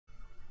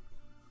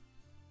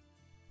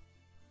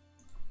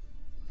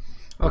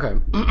Okay.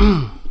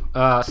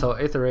 So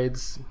Aether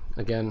raids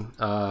again.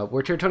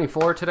 We're tier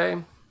 24 today.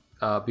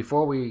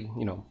 Before we,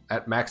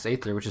 at max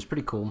Aether, which is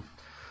pretty cool.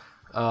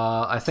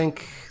 I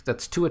think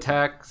that's 2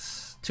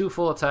 attacks, 2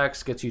 full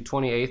attacks gets you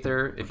 20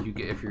 Aether if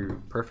you're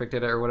perfect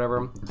at it or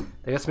whatever.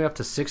 That gets me up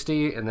to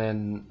 60, and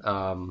then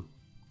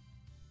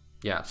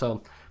yeah.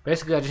 So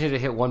basically, I just need to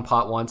hit 1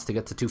 pot once to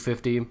get to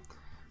 250.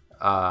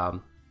 That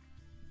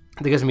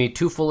gives me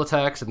 2 full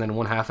attacks and then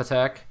 1 half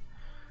attack.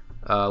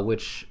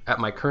 Which at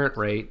my current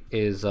rate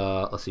is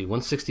let's see,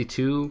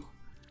 162.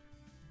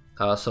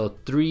 So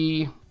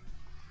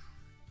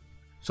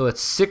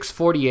it's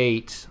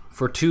 648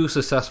 for 2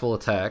 successful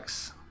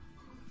attacks.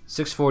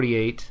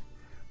 648,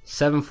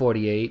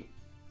 748,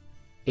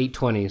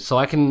 820. So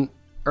I can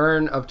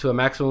earn up to a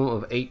maximum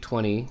of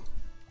 820.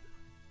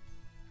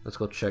 Let's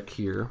go check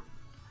here.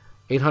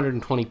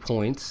 820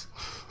 points.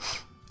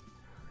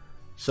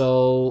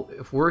 So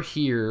if we're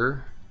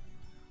here,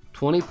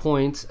 20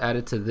 points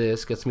added to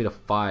this gets me to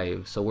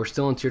 5, so we're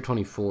still in tier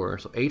 24.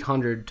 So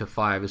 800 to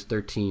 5 is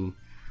 13.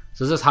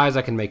 So it's as high as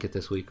I can make it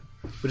this week,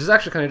 which is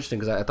actually kind of interesting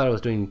because I thought I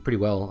was doing pretty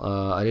well.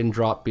 I didn't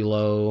drop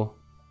below.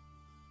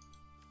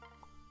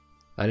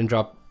 I didn't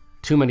drop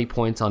too many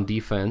points on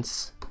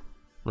defense,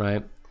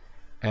 right?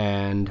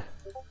 And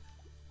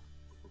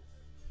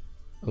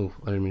oh,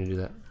 I didn't mean to do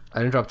that. I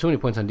didn't drop too many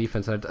points on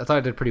defense. I thought I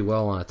did pretty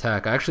well on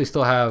attack. I actually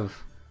still have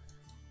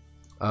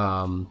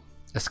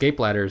escape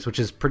ladders, which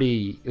is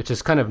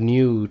kind of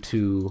new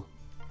to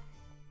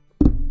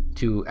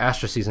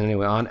Astra season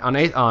anyway.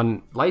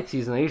 On light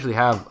season, I usually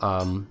have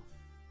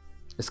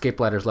escape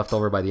ladders left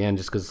over by the end,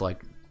 just because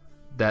like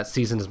that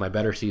season is my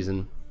better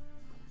season.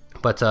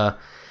 But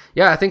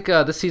yeah, I think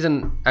this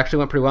season actually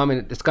went pretty well. I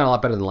mean, it's gone a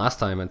lot better than last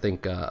time. I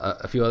think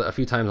a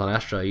few times on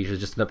Astra, I usually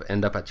just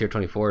end up at tier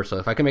 24. So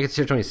if I can make it to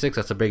tier 26,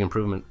 that's a big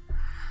improvement.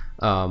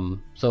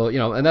 So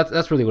and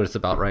that's really what it's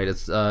about, right?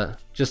 It's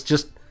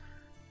just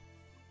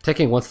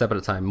taking one step at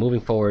a time,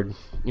 moving forward,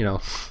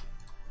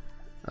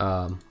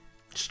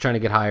 just trying to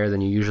get higher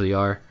than you usually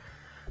are.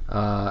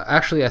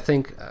 Actually, I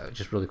think,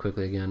 just really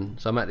quickly again,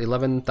 so I'm at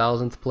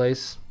 11,000th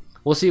place.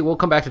 We'll see, we'll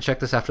come back to check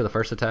this after the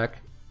first attack.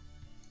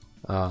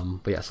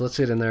 But yeah, so let's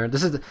get in there.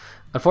 This is,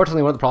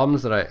 unfortunately, one of the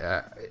problems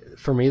that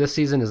for me this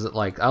season is that,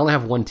 like, I only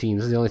have one team.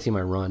 This is the only team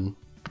I run.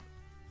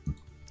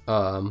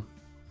 Yeah,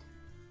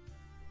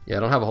 I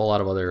don't have a whole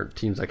lot of other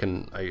teams I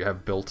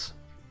have built.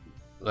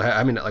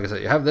 I mean, like I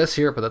said, you have this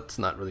here, but that's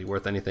not really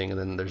worth anything. And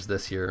then there's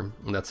this here,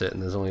 and that's it.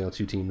 And there's only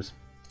 2 teams.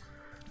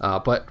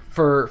 But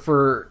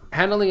for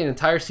handling an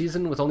entire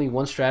season with only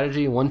one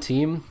strategy, one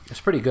team,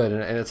 it's pretty good.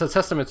 And it's a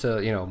testament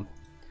to,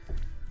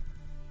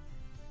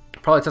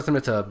 probably a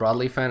testament to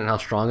broadleaf fan and how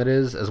strong it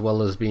is, as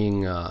well as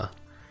being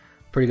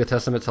pretty good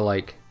testament to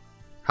like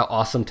how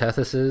awesome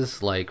Tethys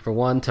is. Like, for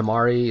one,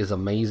 Tamari is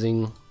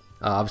amazing.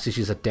 Obviously,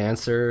 she's a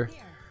dancer.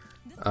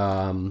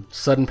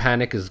 Sudden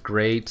Panic is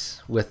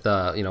great with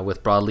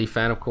with broadleaf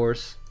fan, of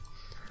course,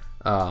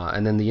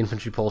 and then the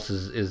infantry pulse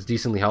is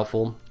decently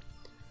helpful.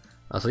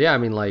 So yeah, I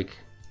mean, like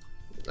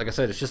I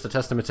said, it's just a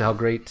testament to how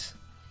great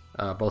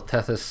both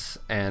Tethys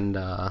and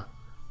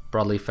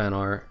broadleaf fan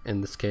are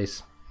in this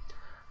case.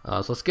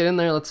 So let's get in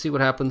there. Let's see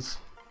what happens.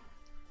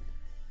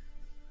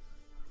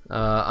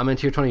 I'm in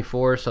tier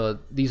 24, so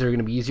these are going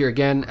to be easier.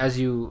 Again, as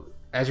your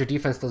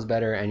defense does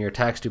better and your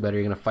attacks do better,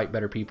 you're going to fight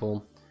better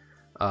people.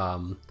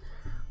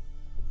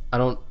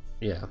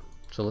 Yeah,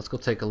 so let's go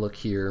take a look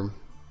here.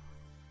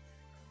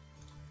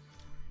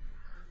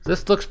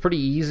 This looks pretty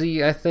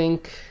easy, I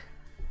think.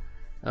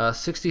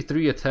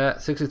 63 attack,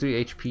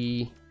 63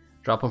 HP,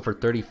 drop him for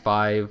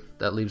 35.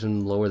 That leaves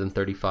him lower than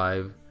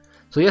 35.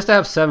 So he has to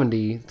have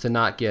 70 to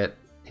not get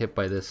hit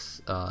by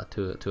this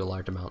to a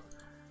large amount.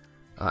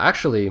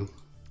 Actually,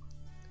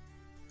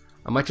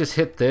 I might just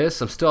hit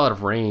this. I'm still out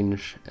of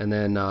range, and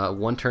then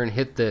one turn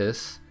hit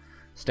this,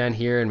 stand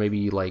here, and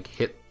maybe like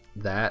hit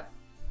that.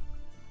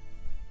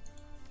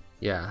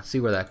 Yeah, see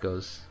where that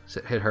goes.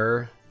 So hit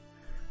her.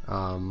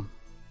 Yeah,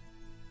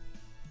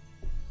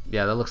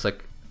 that looks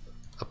like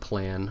a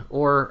plan.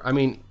 Or, I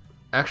mean,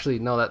 actually,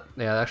 no, that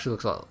actually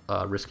looks a lot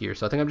riskier.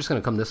 So I think I'm just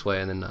going to come this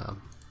way and then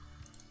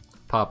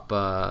pop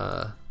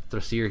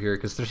Thrasier here,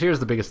 because Thrasier is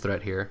the biggest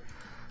threat here.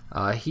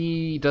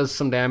 He does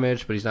some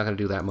damage, but he's not going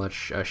to do that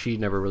much. She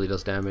never really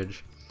does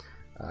damage.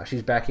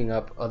 She's backing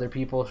up other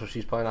people, so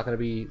she's probably not going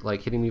to be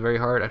like hitting me very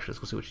hard. Actually, let's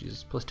go see what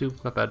she's.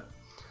 +2, not bad.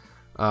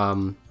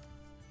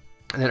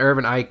 And then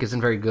Irvin Ike isn't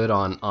very good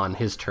on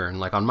his turn.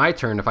 Like, on my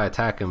turn, if I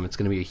attack him, it's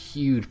going to be a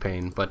huge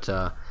pain. But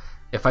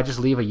if I just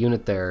leave a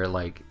unit there,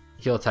 like,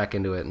 he'll attack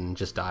into it and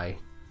just die.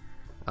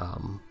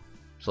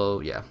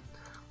 So, yeah.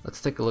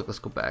 Let's take a look. Let's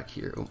go back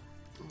here.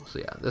 So,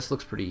 yeah, this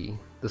looks pretty...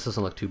 This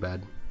doesn't look too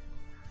bad.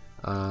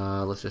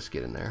 Let's just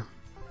get in there.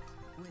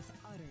 With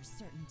utter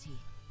certainty.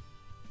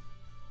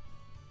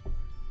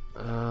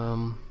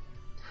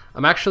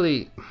 I'm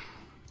actually...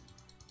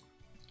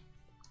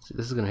 See,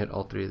 this is going to hit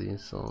all 3 of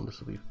these, so this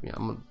will be... Yeah,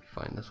 I'm going to be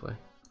fine this way.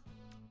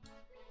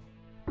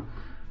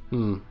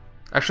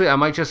 Actually, I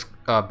might just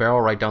barrel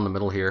right down the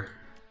middle here.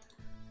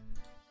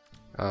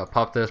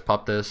 Pop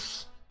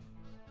this,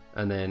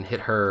 and then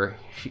hit her.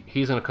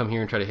 He's gonna come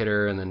here and try to hit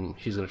her, and then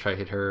she's gonna try to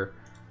hit her.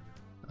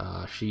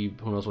 Who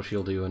knows what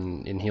she'll do,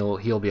 and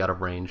he'll be out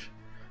of range.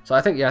 So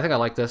I think I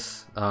like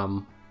this.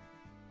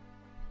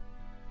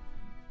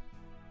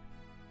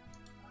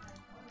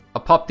 I'll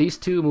pop these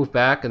two, move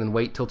back, and then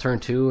wait till turn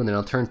 2, and then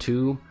I'll turn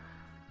 2,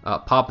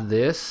 pop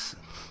this.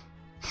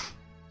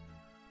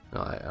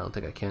 No, I don't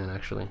think I can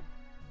actually.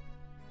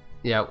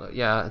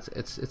 Yeah,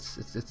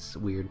 it's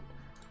weird.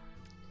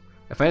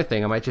 If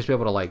anything, I might just be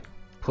able to like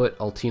put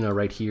Altina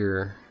right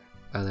here,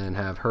 and then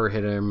have her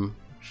hit him.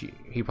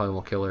 He probably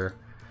won't kill her.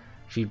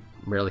 She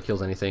rarely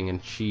kills anything,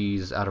 and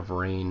she's out of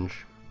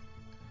range.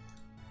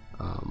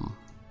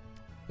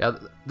 Yeah,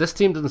 this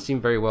team doesn't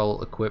seem very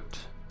well equipped.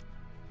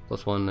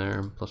 +1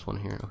 there,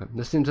 +1 here. Okay,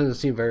 this team doesn't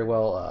seem very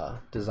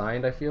well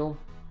designed, I feel.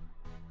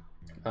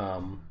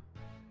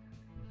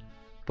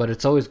 But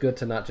it's always good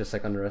to not just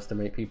like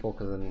underestimate people,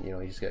 because then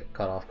you just get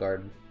caught off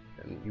guard,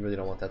 and you really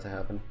don't want that to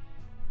happen.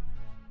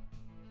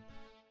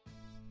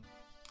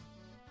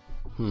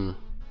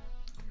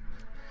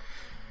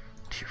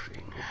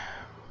 Tearfing.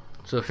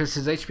 So if his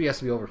HP has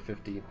to be over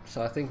 50,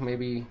 so I think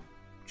maybe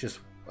just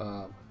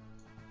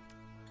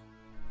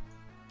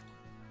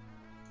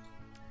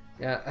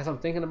yeah, as I'm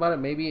thinking about it,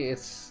 maybe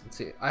let's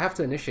see, I have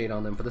to initiate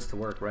on them for this to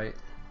work, right?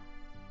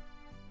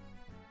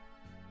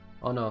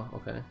 Oh no,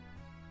 okay.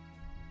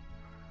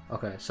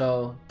 Okay,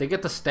 so they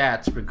get the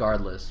stats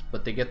regardless,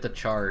 but they get the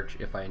charge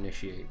if I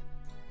initiate.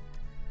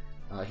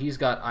 He's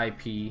got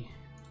IP.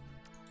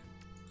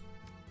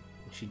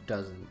 She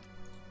doesn't.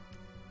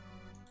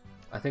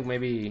 I think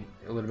maybe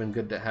it would have been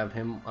good to have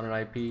him on an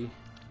IP,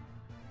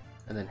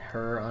 and then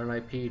her on an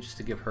IP, just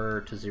to give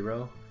her to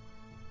 0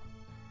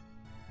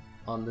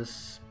 on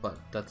this, but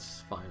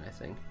that's fine, I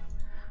think.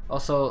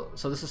 Also,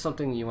 so this is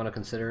something you want to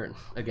consider.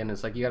 Again,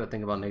 it's like you got to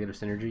think about negative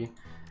synergy.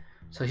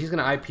 So he's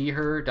going to IP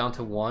her down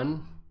to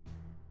 1,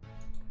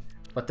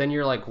 but then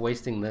you're like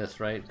wasting this,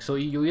 right? So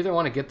you either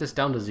want to get this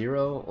down to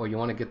 0, or you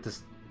want to get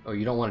this, or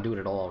you don't want to do it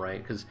at all,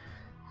 right? Because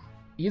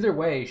either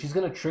way, she's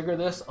going to trigger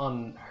this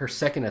on her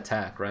second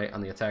attack, right?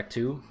 On the attack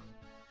 2.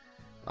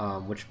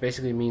 Which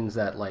basically means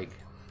that, like...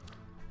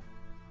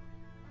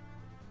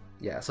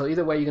 Yeah, so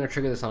either way, you're going to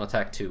trigger this on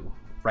attack 2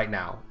 right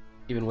now,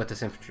 even with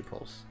this infantry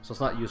pulse. So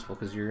it's not useful,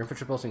 because you're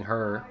infantry pulsing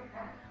her.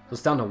 So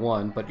it's down to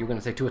 1, but you're going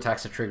to take 2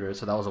 attacks to trigger it,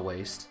 so that was a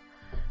waste.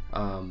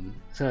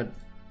 It's going to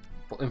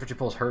infantry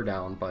pulse her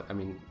down, but, I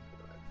mean,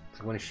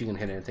 when is she going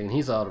to hit anything? And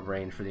he's out of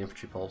range for the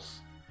infantry pulse.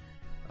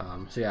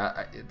 So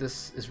yeah,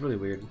 this is really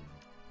weird.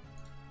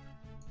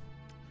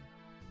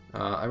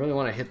 I really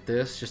want to hit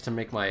this just to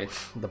make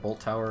the bolt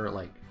tower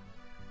like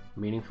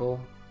meaningful.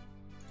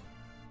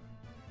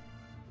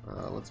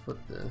 Let's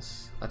put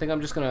this. I think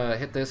I'm just gonna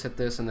hit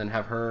this, and then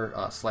have her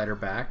slide her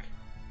back.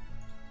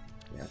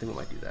 Yeah, I think we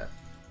might do that.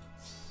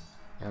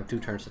 I have 2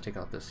 turns to take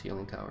out this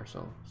healing tower,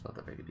 so it's not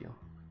that big a deal.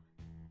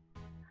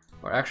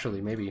 Or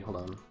actually, maybe hold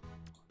on.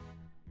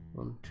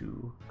 1,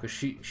 2, because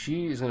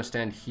she is gonna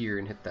stand here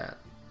and hit that.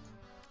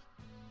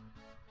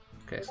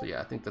 Okay, so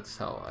yeah, I think that's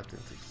how I do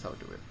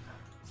it.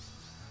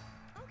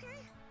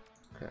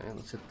 Okay,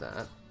 let's hit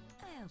that.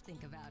 I'll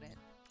think about it.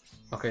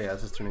 Okay, yeah,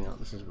 this is turning out.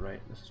 This is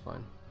right. This is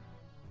fine.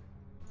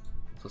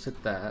 So let's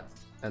hit that,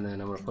 and then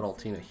I'm gonna put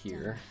Altina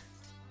here.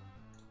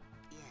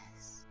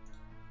 Yes.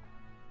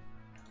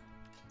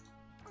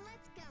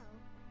 Let's go.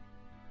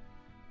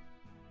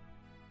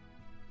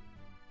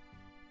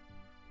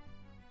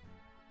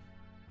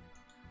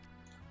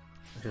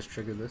 I just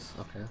triggered this.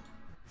 Okay.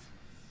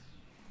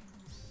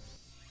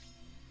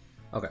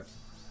 Okay.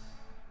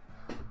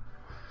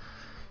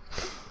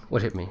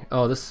 What hit me?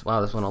 Oh, this.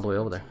 Wow, this went all the way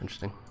over there.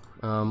 Interesting.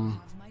 My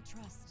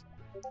trust.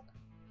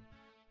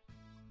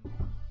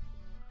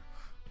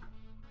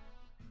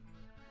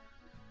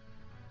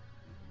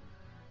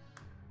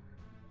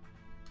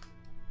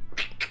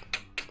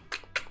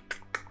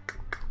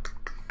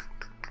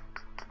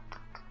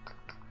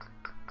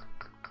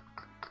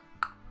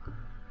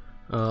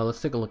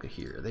 Let's take a look at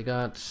here. They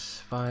got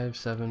 5,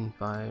 7,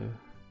 5.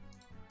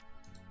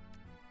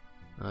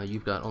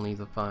 You've got only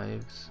the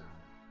 5s.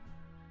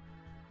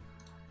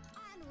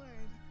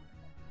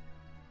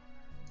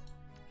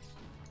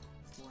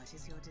 What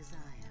is your desire?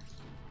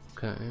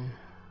 Okay.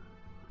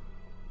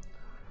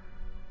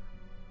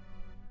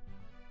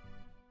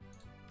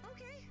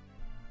 Okay.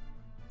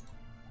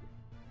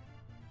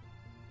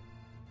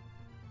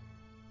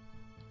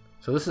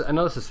 So this is, I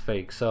know this is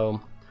fake,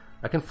 so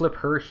I can flip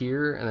her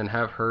here and then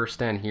have her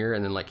stand here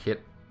and then like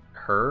hit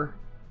her.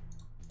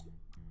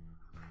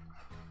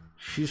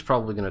 She's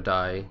probably gonna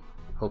die,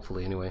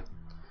 hopefully anyway.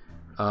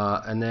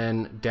 And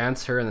then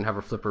dance her and then have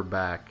her flip her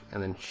back,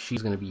 and then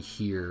she's gonna be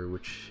here,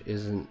 which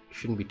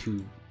shouldn't be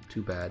too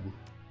bad.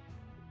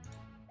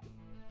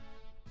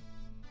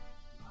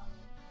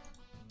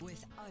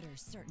 With utter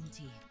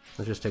certainty.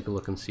 Let's just take a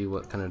look and see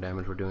what kind of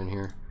damage we're doing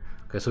here.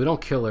 Okay, so we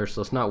don't kill her,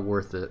 so it's not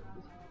worth it.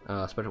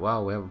 Especially,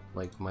 wow, we have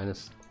like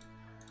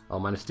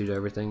 -2 to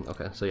everything.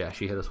 Okay, so yeah,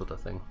 she hit us with the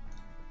thing.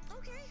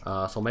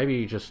 So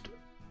maybe just,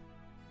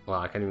 well,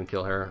 I can't even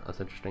kill her. That's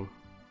interesting.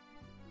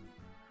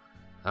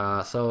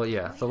 So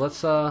yeah, so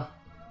let's Of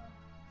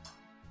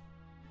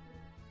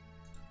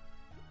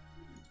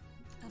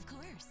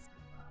course.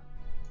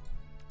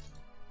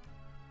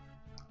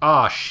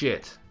 ah,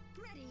 shit.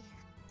 Ready.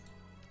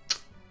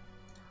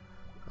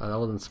 That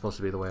wasn't supposed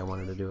to be the way I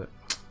wanted to do it.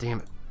 Damn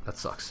it, that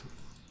sucks.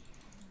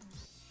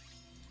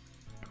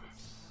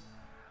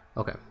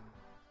 Okay.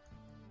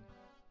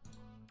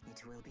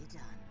 It will be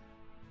done.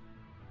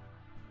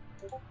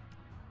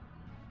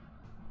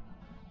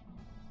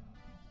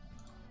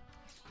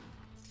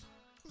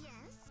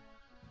 Yes.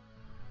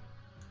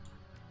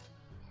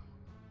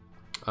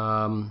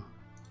 Um,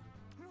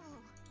 Roll.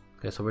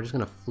 okay, so we're just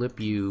gonna flip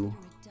you.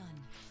 Done.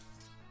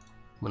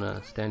 I'm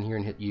gonna stand here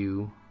and hit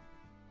you.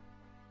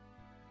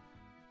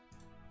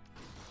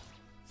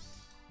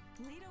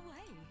 Lead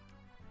away.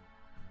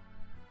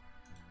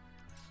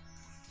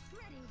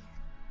 Ready.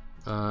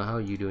 How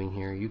are you doing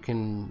here? You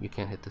can't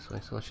hit this way,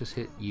 so let's just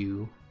hit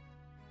you.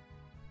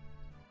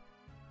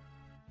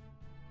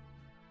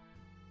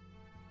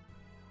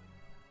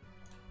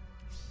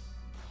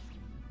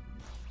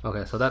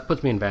 Okay, so that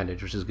puts me in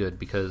Bandage, which is good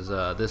because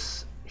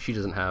this she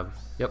doesn't have.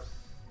 Yep,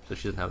 so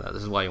she doesn't have that.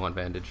 This is why you want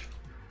Bandage.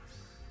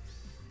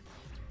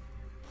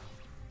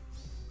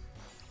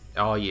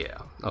 Oh yeah.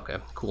 Okay,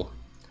 cool.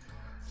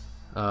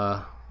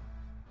 So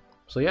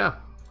yeah,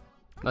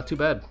 not too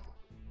bad.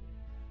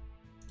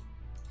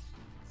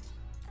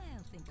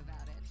 I'll think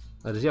about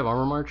it. Does he have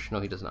Armor March? No,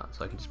 he does not.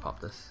 So I can just pop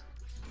this.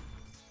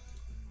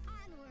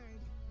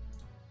 Onward.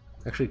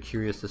 Actually,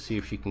 curious to see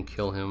if she can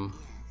kill him.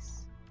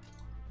 Yes.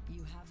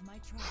 You have my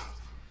trust.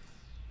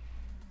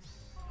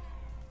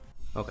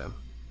 Okay.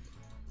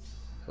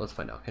 So let's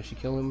find out. Can she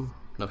kill him?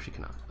 No, she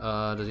cannot.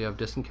 Does he have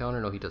distant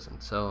counter? No, he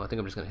doesn't. So I think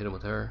I'm just gonna hit him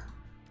with her.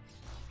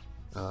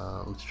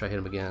 Let's try hit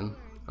him again.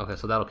 Okay,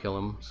 so that'll kill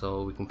him.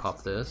 So we can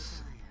pop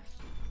this.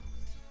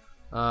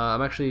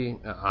 I'm actually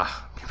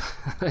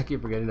I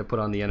keep forgetting to put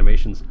on the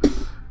animations.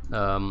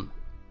 I'm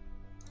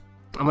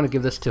gonna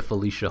give this to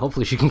Felicia.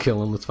 Hopefully she can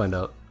kill him. Let's find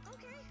out.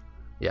 Okay.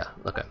 Yeah.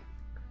 Okay.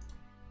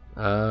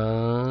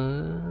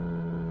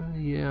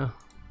 Yeah. Roll.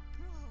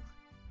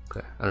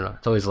 Okay. I don't know.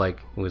 It's always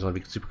like always want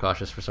to be super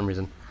cautious for some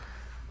reason.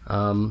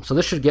 So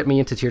this should get me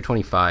into tier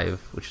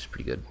 25, which is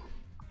pretty good.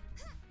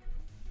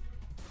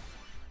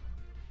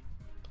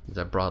 Is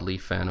that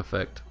broadleaf fan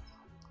effect?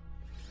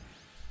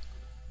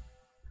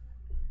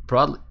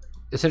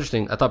 It's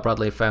interesting. I thought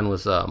broadleaf fan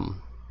was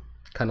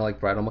kind of like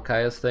Bridal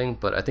Micaiah's thing,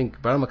 but I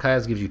think Bridal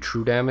Micaiah's gives you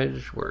true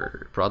damage,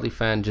 where broadleaf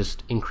fan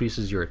just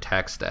increases your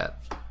attack stat.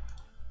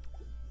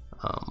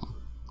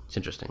 It's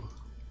interesting.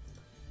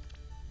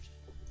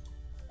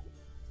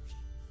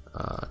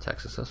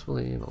 Attack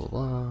successfully, blah blah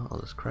blah, all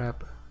this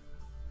crap.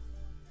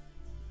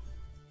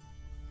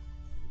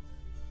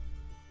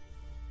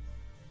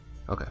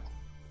 Okay,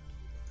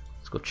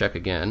 let's go check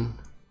again.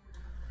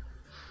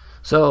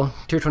 So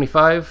tier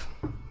 25,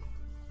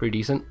 pretty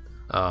decent.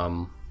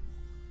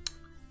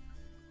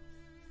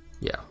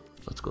 Yeah,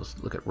 let's go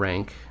look at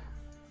rank.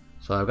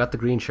 So I've got the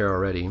green share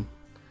already.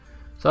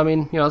 So I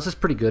mean, you know, this is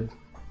pretty good.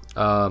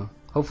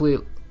 Hopefully,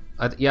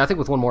 yeah, I think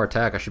with one more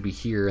attack I should be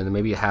here, and then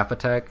maybe a half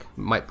attack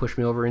might push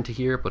me over into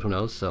here, but who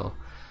knows. So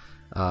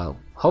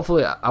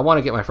hopefully I want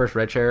to get my first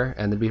red share,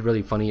 and it'd be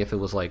really funny if it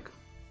was like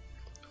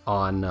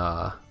on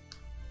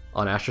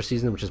Astra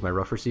season, which is my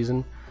rougher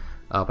season.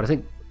 But I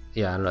think,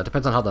 yeah, I don't know. It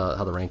depends on how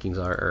the rankings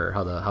are, or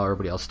how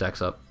everybody else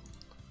stacks up.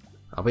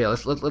 But yeah,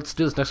 let's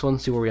do this next one,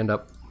 see where we end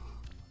up.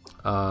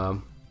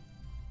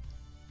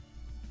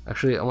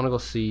 Actually, I want to go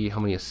see how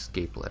many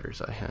escape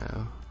letters I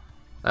have.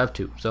 I have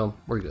 2, so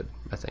we're good,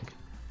 I think.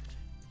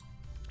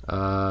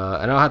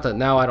 And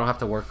now I don't have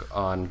to work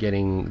on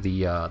getting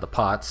the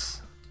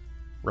pots,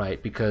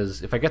 right?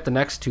 Because if I get the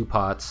next 2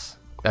 pots,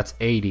 that's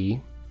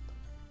 80.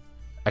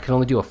 I can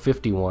only do a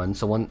 51,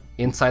 so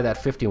inside that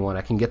 51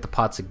 I can get the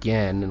pots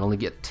again and only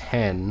get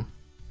 10,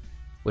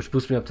 which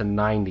boosts me up to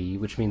 90,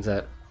 which means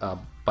that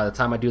by the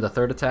time I do the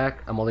third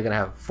attack, I'm only gonna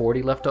have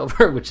 40 left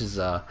over, which is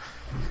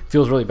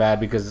feels really bad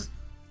because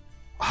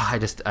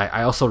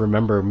I also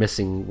remember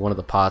missing one of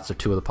the pots or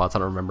 2 of the pots. I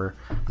don't remember.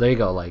 But there you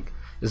go. Like,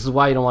 this is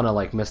why you don't want to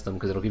like miss them,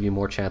 because it'll give you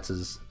more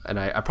chances. And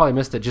I probably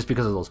missed it just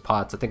because of those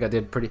pots. I think I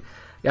did pretty.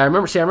 Yeah, I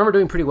remember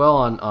doing pretty well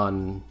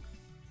on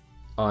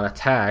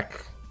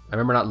attack. I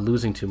remember not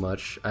losing too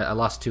much. I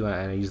lost 2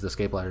 and I used the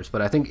escape ladders.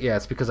 But I think, yeah,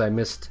 it's because I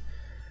missed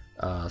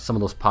some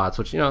of those pots,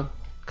 which, you know,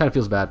 kind of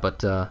feels bad.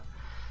 But like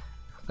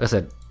I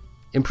said,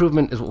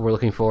 improvement is what we're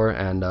looking for,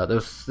 and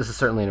this is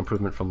certainly an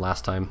improvement from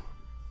last time.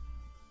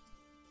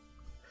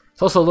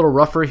 It's also a little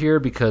rougher here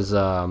because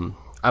I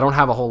don't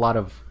have a whole lot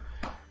of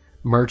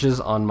merges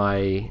on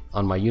my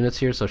units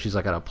here. So she's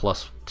like at a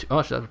 +2.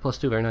 Oh, she's at a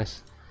 +2. Very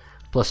nice.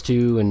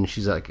 +2, and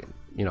she's like,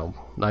 you know,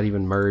 not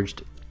even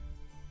merged.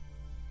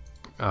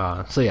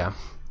 So yeah,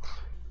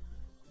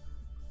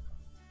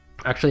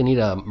 actually need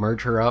to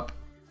merge her up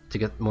to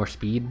get more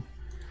speed,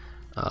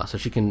 so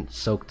she can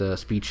soak the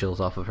speed chills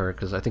off of her,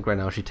 because I think right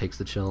now she takes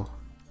the chill.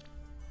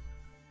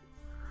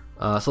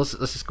 So let's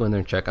just go in there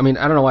and check. I mean,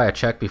 I don't know why I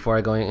check before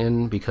I go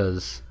in,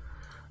 because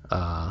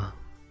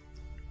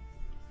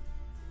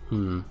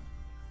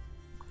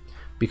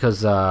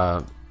because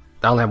I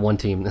only have one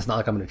team. It's not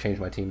like I'm going to change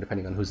my team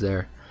depending on who's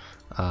there.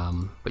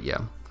 But yeah,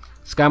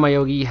 Sky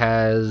Mayogi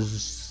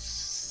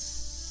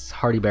has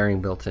Hardy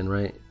Bearing built in,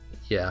 right?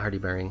 Yeah, Hardy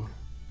Bearing.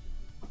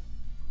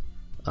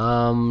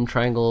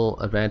 Triangle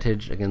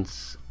advantage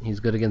against. He's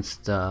good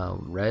against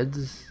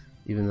reds,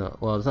 even though,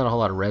 well, there's not a whole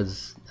lot of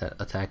reds that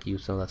attack you,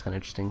 so that's kind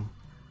of interesting.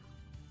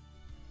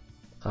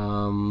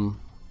 Who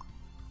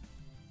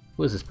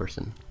is this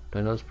person? Do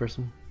I know this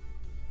person?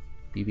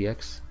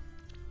 BBX.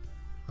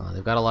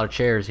 They've got a lot of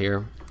chairs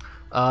here.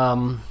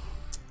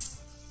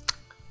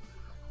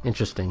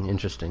 Interesting,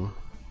 interesting.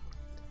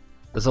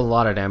 There's a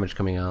lot of damage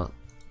coming out.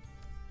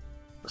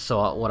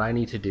 So what I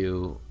need to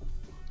do...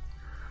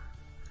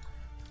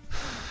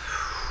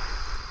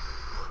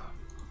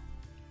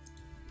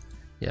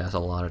 Yeah, there's a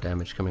lot of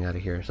damage coming out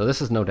of here. So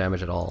this is no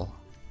damage at all.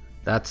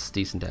 That's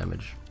decent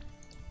damage.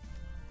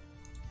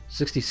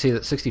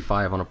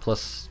 65 on a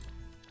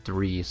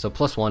 +3. So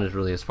 +1 is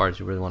really as far as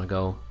you really want to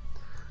go.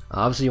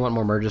 Obviously you want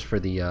more merges for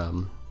the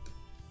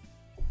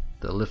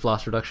lift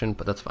loss reduction,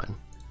 but that's fine.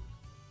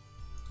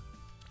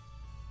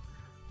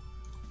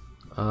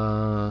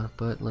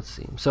 But let's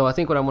see. So I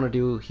think what I want to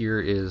do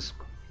here is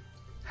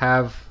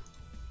have...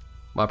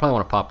 Well, I probably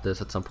want to pop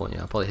this at some point.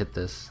 Yeah, I'll probably hit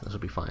this. This will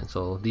be fine.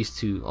 So these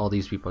two, all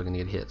these people are going to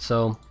get hit.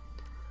 So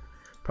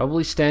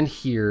probably stand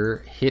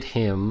here, hit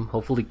him,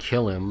 hopefully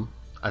kill him,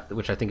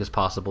 which I think is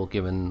possible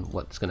given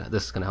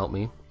this is gonna help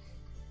me.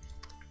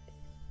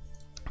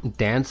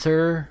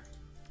 Dancer,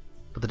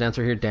 put the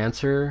dancer here.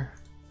 Dancer,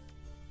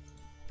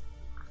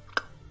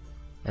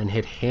 and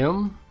hit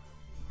him.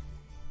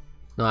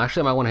 No,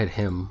 actually, I might want to hit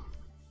him.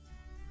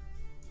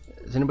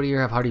 Does anybody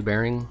here have Hardy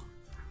Bearing?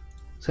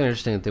 It's kind of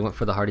interesting that they went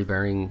for the Hardy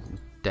Bearing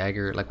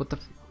dagger. Like, what the...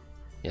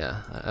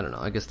 Yeah, I don't know.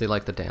 I guess they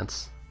like the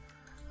dance.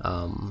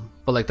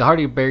 But, like, the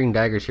Hardy Bearing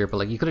dagger's here, but,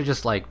 like, you could have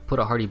just, like, put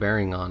a Hardy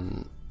Bearing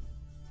on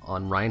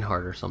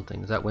Reinhardt or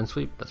something. Is that wind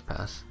sweep? That's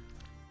pass.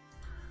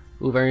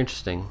 Ooh, very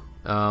interesting.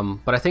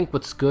 But I think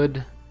what's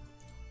good...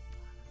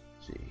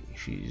 Let's see,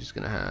 she's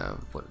gonna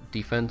have, what,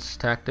 defense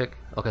tactic?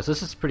 Okay, so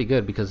this is pretty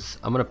good because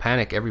I'm gonna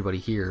panic everybody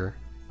here.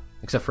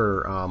 Except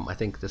for, I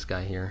think this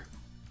guy here.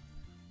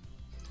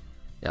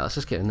 Yeah, let's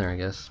just get in there, I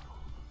guess.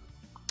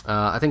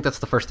 I think that's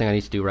the first thing I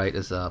need to do, right,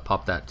 is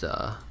pop that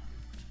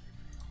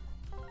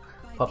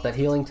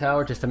healing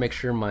tower just to make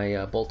sure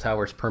my bolt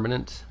tower is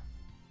permanent.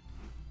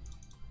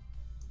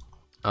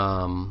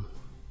 Yeah,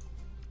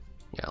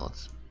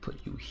 let's put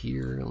you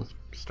here. Let's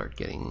start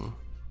getting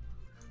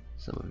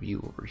some of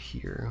you over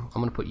here.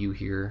 I'm gonna put you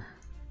here.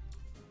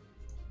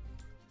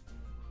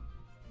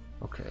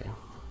 Okay.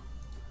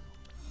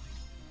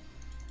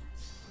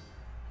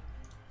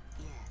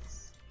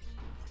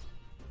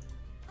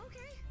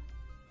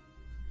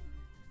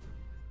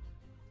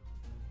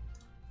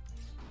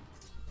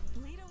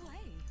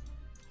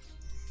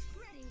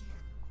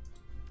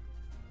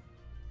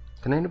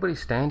 Can anybody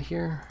stand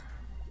here?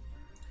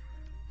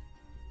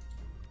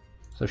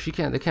 So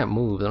they can't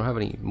move. They don't have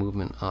any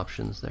movement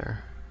options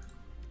there.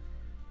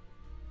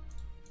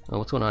 Oh,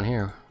 what's going on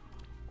here?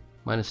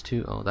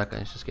 -2. Oh, that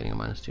guy's just getting a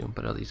 -2.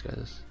 But these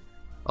guys.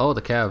 Oh,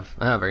 the Cav.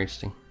 Ah, very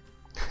interesting.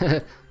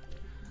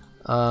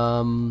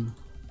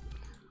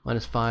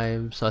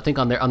 -5. So I think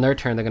on their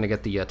turn they're gonna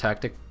get the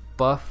tactic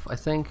buff. I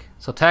think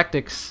so.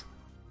 Tactics.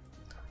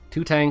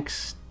 2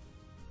 tanks,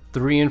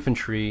 3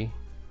 infantry,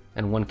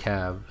 and 1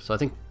 Cav. So I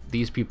think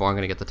these people aren't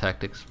going to get the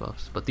tactics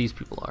buffs, but these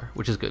people are,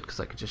 which is good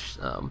because I could just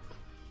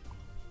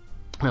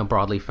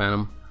broadleaf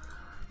phantom.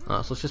 So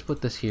let's just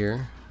put this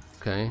here.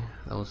 Okay,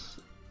 that was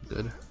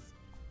good.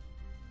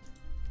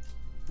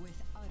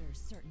 With utter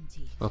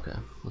certainty. Okay,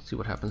 let's see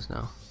what happens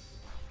now.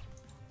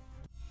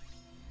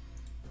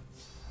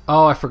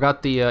 Oh, I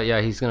forgot the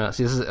yeah, he's gonna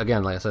see. This is,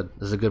 again, like I said,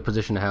 this is a good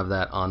position to have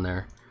that on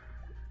there.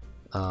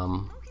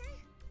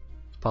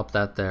 Pop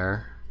that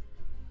there.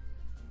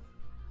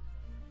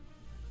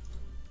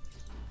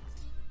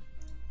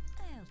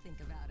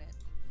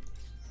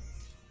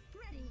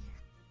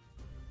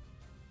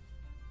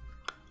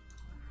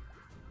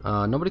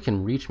 Nobody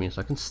can reach me,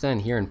 so I can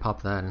stand here and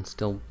pop that and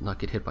still not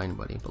get hit by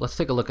anybody. But let's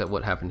take a look at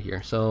what happened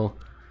here. So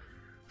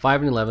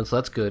 5 and 11, so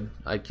that's good.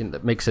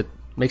 That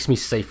makes me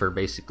safer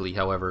basically.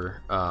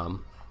 However,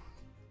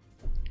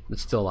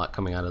 there's still a lot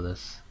coming out of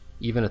this.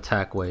 Even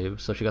attack wave,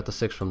 so she got the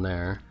 6 from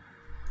there.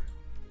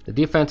 The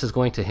defense is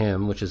going to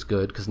him, which is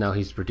good because now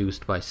he's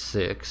reduced by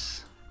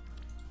 6.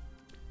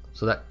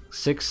 So that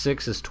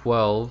 6 is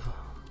 12,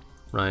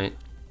 right?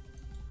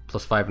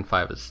 Plus 5 and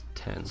 5 is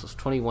 10, so it's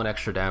 21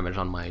 extra damage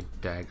on my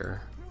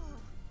dagger.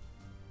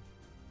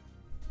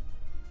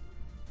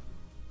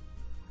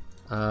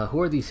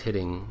 Who are these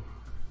hitting?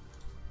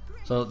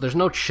 So there's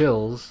no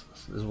chills.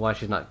 This is why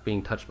she's not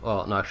being touched.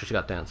 Oh no, actually she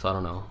got dance, so I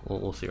don't know.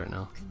 We'll see right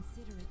now.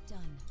 Consider it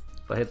done.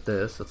 If I hit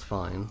this, that's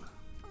fine.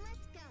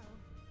 Let's go.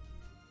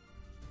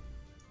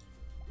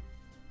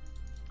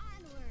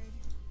 Onward.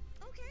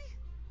 Okay.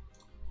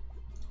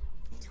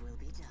 It will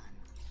be done.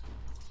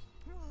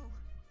 Roll.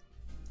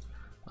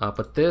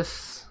 But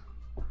this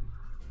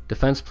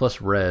defense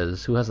plus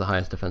res. Who has the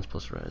highest defense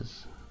plus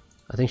res?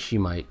 I think she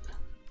might.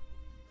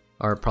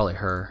 Or probably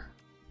her.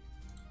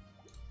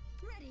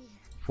 Ready.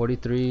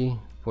 43,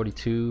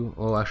 42.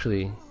 Oh,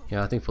 actually,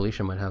 yeah, I think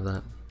Felicia might have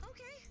that.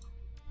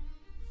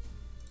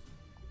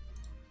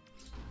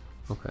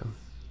 Okay. Okay.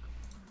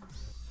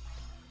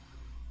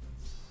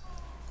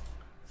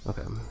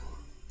 Okay.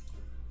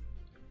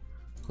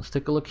 Let's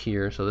take a look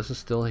here. So this is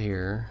still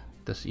here.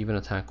 This even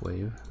attack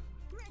wave.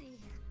 Ready.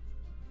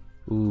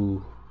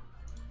 Ooh.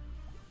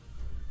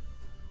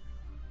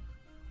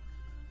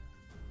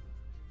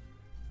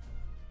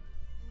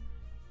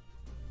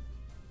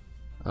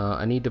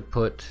 I need to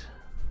put.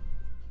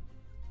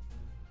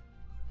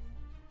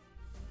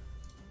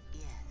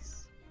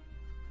 Yes.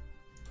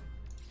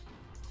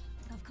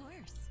 Of course.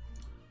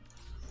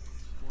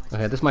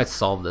 Okay, this might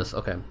solve this.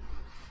 Okay.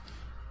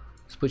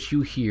 Let's put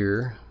you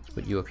here. Let's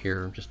put you up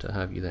here just to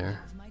have you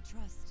there. Have my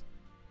trust.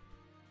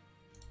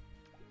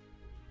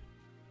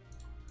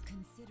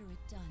 Consider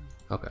it done.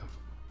 Okay.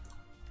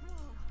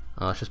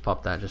 Let's just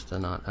pop that just to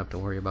not have to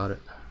worry about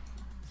it.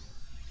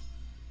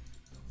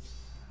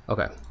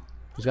 Okay.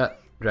 He's got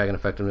dragon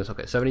effectiveness.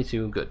 Okay,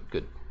 72. Good,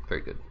 good.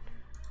 Very good.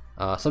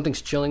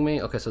 Something's chilling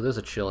me. Okay, so there's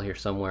a chill here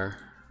somewhere.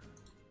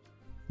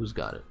 Who's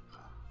got it?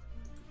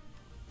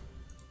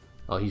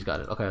 Oh, he's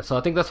got it. Okay, so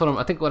I think that's what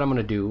I think what I'm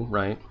gonna do,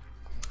 right?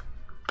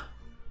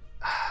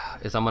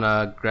 Is I'm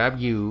gonna grab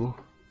you,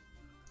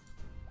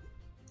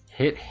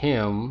 hit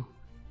him,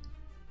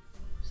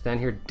 stand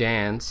here,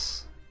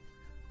 dance,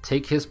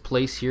 take his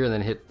place here, and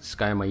then hit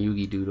Sky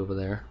Mayugi dude over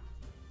there.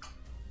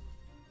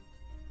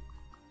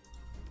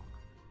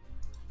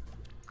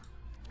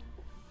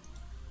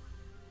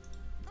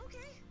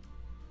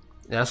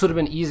 Yeah, this would have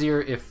been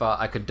easier if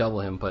I could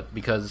double him, but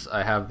because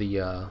I have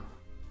the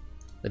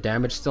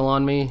damage still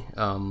on me,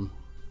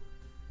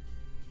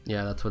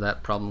 yeah, that's where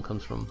that problem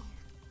comes from.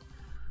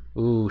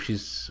 Ooh,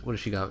 she's, what does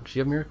she got? Does she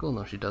have Miracle?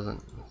 No, she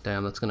doesn't.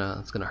 Damn, that's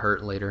gonna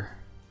hurt later.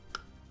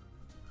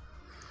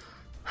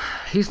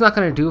 He's not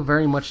gonna do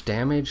very much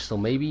damage, so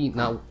maybe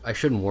not. I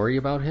shouldn't worry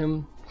about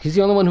him. He's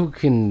the only one who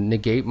can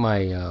negate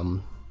my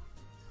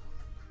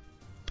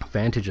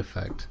Vantage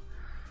effect.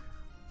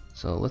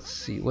 So let's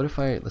see. What if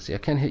let's see. I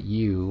can't hit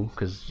you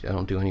because I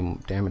don't do any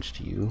damage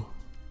to you.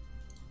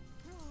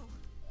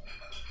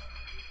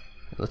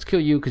 Let's kill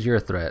you because you're a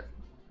threat.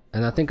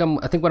 And I think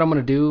what I'm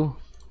gonna do,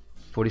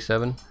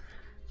 47,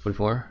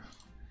 44,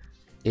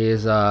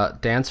 is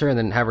dance her and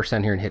then have her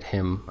stand here and hit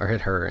him or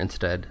hit her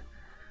instead.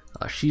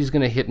 She's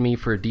gonna hit me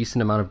for a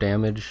decent amount of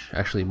damage,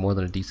 actually more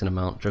than a decent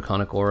amount.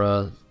 Draconic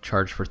Aura,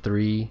 charge for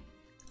 3.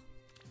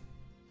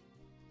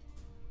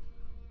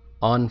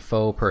 On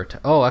foe per attack.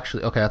 Oh,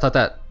 actually, okay, I thought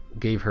that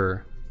gave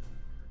her.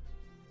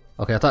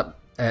 Okay, I thought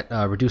it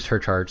reduced her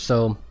charge.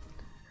 So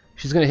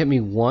she's gonna hit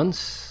me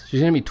once. She's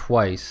gonna hit me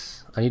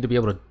twice. I need to be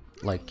able to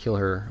like kill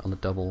her on the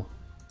double.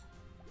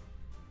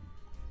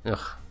 Ugh.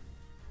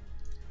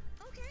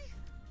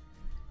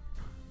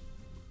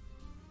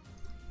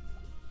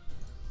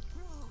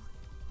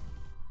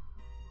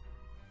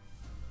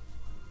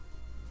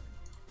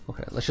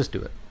 Okay, let's just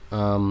do it.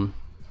 So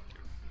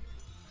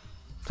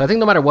I think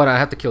no matter what, I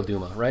have to kill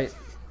Duma, right?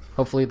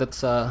 Hopefully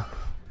that's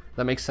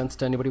that makes sense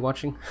to anybody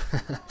watching.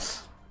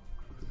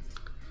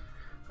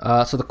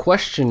 So the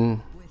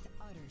question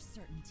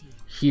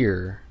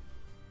here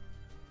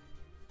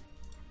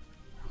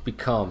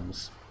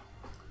becomes,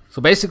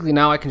 so basically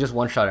now I can just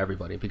one-shot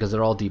everybody because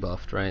they're all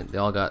debuffed, right? They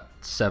all got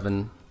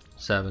 7,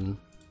 7,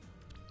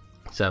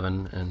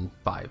 7, and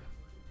 5.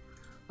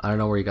 I don't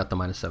know where you got the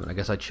 -7. I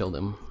guess I chilled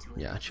him.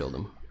 Yeah, I chilled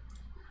him.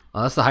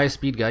 Oh, that's the highest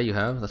speed guy you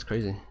have? That's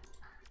crazy.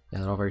 Yeah,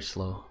 they're all very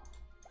slow.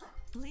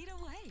 Lead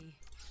away.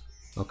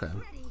 Okay.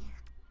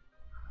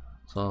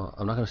 So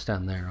I'm not gonna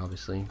stand there,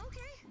 obviously.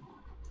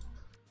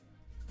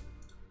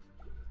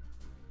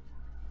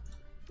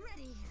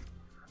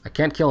 I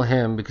can't kill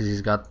him because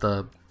he's got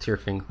the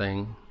Tearfing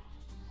thing,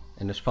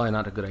 and it's probably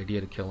not a good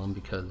idea to kill him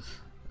because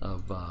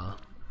of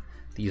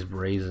these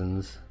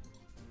Brazens,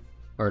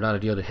 or not a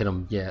deal to hit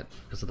him yet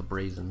because of the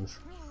Brazens.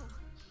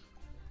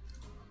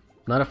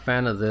 Not a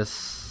fan of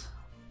this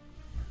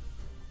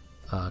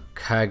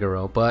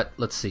Kagero, but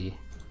let's see.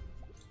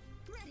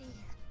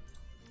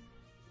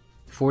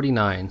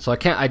 49. So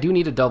I do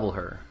need to double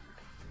her.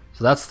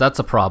 So that's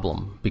a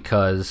problem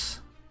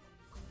because,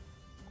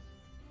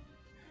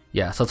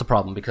 yeah, so that's a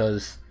problem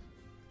because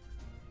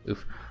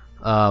oof,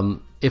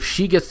 if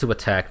she gets to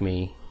attack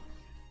me,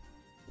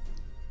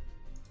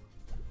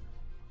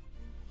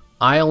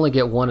 I only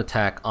get one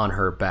attack on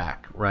her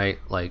back, right?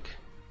 Like,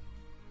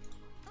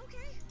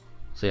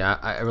 so yeah,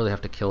 I really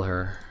have to kill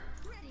her.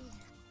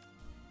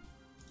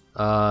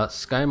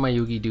 Sky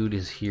Mayugi dude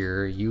is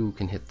here. You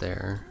can hit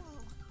there.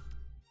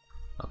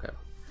 Okay.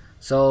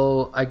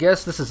 So I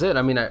guess this is it.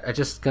 I mean, I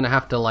just gonna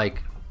have to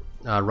like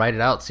write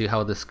it out, see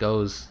how this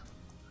goes.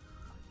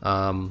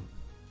 Yeah,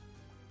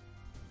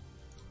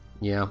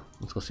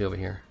 let's go see over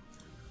here.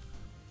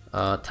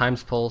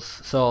 Times pulse.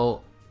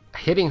 So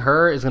hitting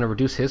her is gonna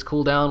reduce his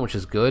cooldown, which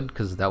is good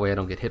because that way I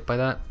don't get hit by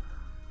that.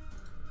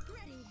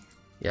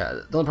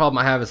 Yeah, the only problem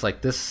I have is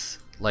like this.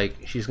 Like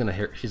she's gonna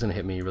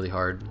hit me really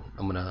hard.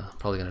 I'm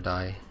probably gonna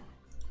die.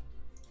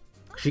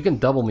 She can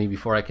double me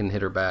before I can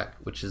hit her back,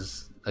 which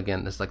is,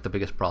 again, is like the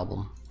biggest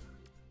problem.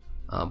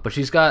 But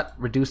she's got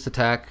reduced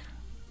attack,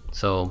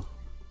 so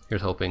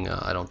here's hoping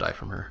I don't die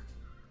from her.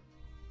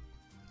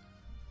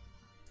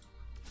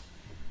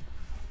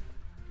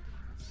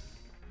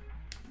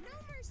 No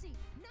mercy,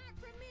 not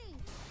from me.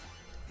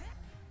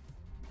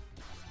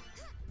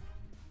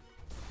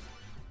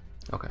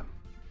 Okay.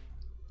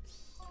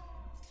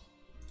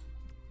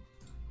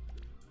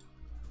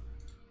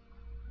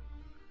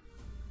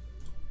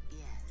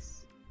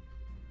 Yes.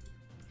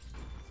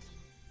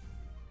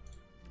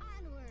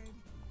 Onward.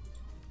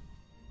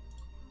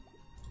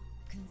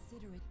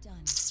 Consider it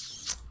done.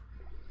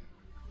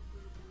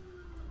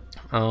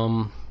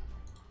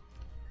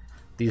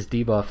 These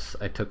debuffs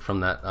I took from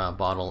that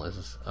bottle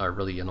are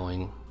really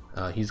annoying.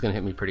 He's gonna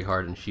hit me pretty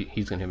hard, and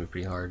he's gonna hit me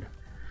pretty hard.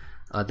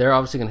 They're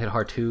obviously gonna hit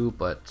hard too,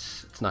 but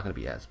it's not gonna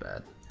be as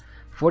bad.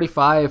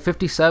 45,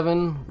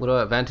 57. What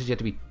advantage? You have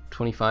to be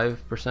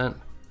 25%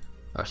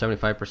 or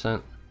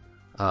 75%.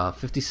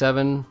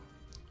 57.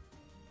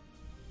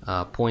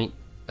 10%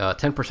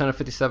 of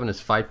 57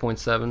 is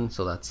 5.7,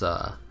 so that's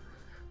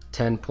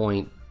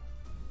 10.1,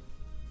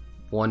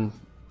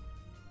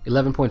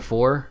 11.4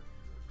 for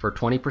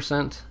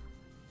 20%.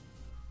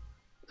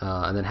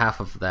 And then half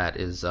of that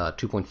is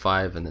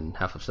 2.5, and then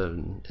half of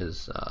 7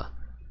 is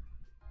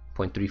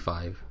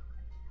 0.35.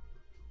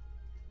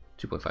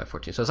 2.5,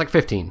 14. So it's like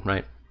 15,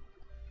 right?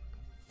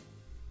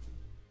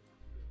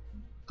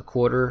 A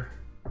quarter.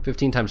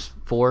 15 times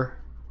 4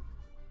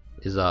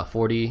 is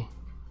 40.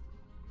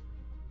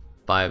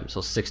 5,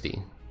 so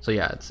 60. So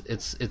yeah,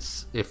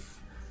 it's if.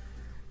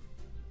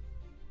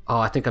 Oh,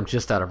 I think I'm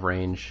just out of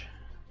range.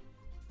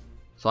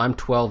 So I'm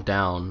 12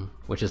 down,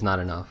 which is not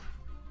enough.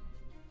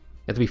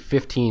 You have to be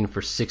 15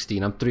 for 60,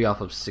 and I'm 3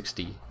 off of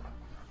 60.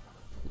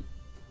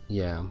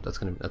 Yeah, that's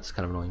kind of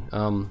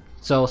annoying.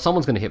 So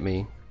someone's gonna hit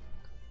me.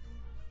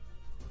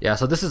 Yeah,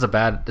 so this is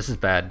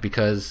bad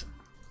because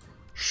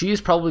she's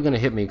probably gonna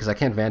hit me because I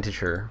can't vantage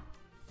her.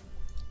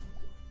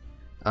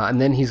 And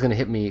then he's gonna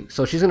hit me,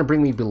 so she's gonna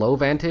bring me below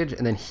vantage,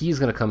 and then he's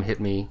gonna come hit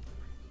me.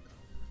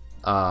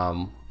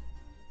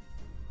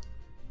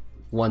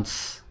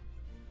 Once.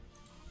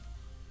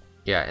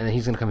 Yeah, and then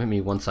he's gonna come hit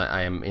me once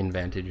I am in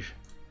vantage.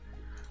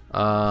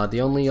 The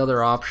only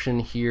other option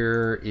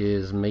here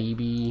is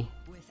maybe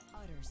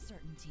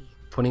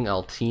putting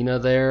Altina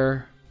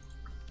there.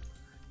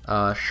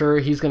 Sure,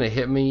 he's gonna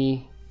hit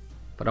me,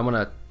 but I'm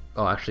gonna.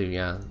 Oh, actually,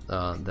 yeah.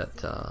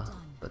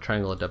 The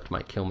triangle adept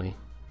might kill me.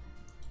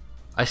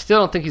 I still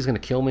don't think he's gonna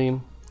kill me.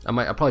 I'll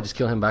probably just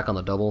kill him back on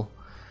the double.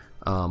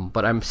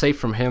 But I'm safe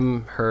from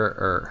him,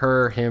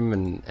 him,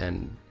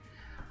 and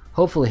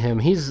hopefully him.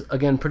 He's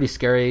again pretty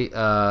scary.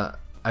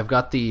 I've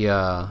got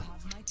the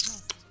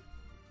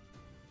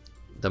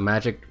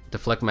magic,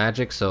 deflect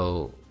magic,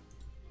 so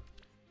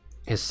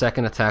his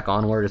second attack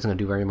onward isn't gonna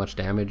do very much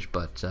damage,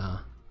 but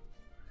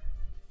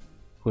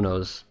who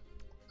knows?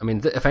 I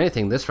mean, if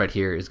anything, this right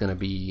here is gonna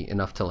be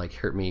enough to like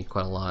hurt me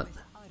quite a lot.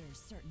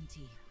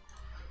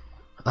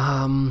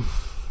 Do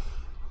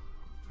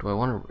I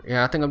want to?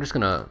 Yeah, I think I'm just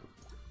gonna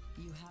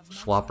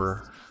swap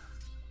her.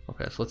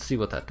 Okay, so let's see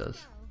what that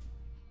does.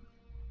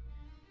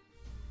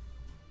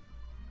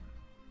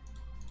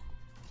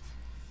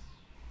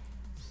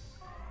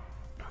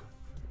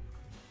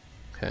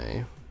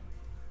 Okay.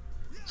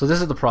 So this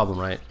is the problem,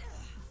 right?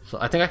 So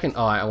I think I can.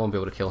 Oh, I won't be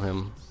able to kill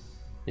him.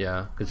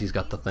 Yeah, because he's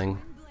got the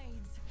thing.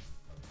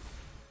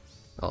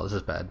 Oh, this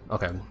is bad.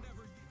 Okay.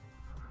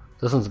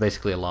 This one's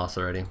basically a loss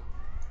already.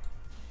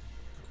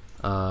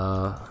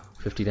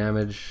 50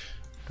 damage.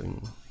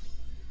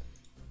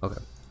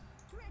 Okay.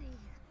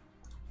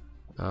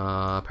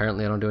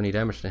 Apparently I don't do any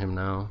damage to him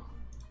now.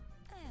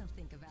 I'll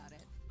think about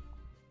it.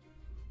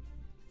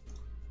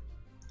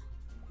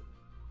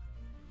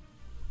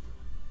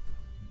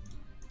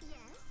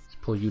 Let's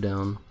pull you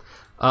down.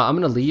 I'm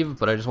gonna leave,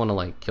 but I just want to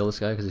like kill this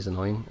guy because he's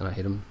annoying and I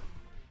hate him.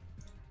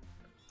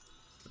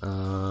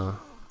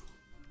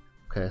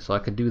 Okay, so I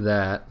could do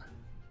that.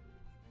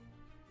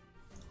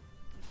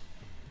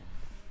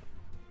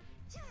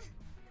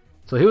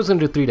 So he was gonna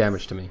do 3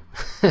 damage to me.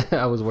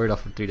 I was worried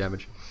off of 3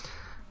 damage.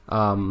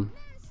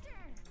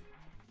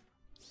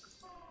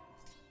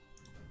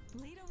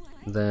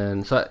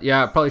 Then, so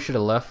yeah, I probably should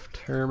have left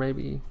her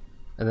maybe.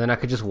 And then I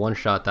could just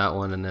one-shot that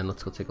one, and then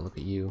let's go take a look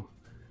at you.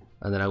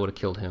 And then I would have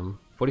killed him.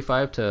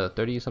 45 to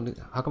 30 something.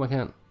 How come I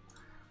can't?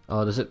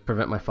 Oh, does it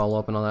prevent my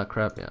follow-up and all that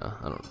crap? Yeah,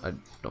 I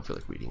don't feel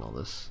like reading all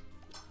this.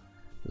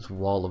 This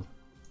wall of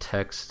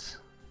text.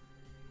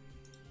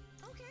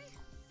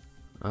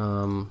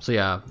 So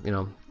yeah, you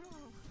know,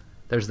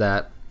 there's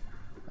that.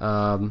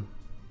 But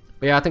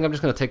yeah, I think I'm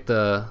just gonna take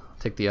the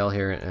L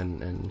here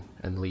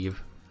and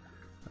leave.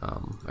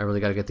 I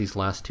really gotta get these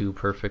last 2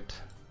 perfect.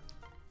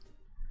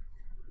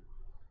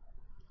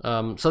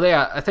 So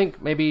yeah, I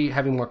think maybe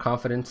having more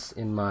confidence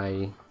in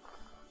my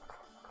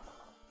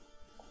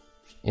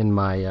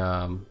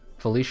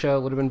Felicia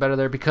would have been better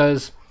there,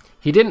 because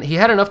he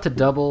had enough to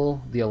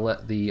double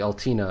the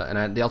Altina,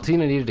 and the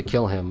Altina needed to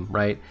kill him,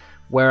 right?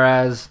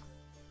 Whereas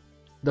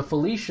the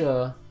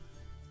Felicia,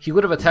 he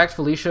would have attacked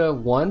Felicia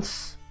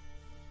once,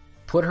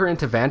 put her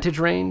into vantage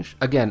range.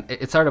 Again,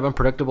 it's sort of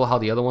unpredictable how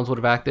the other ones would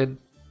have acted,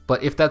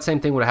 but if that same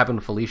thing would have happened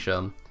with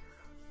Felicia,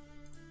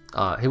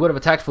 he would have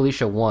attacked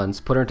Felicia once,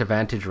 put her into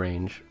vantage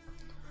range,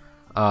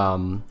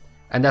 and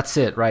that's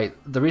it, right?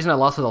 The reason I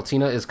lost with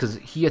Altina is because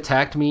he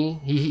attacked me.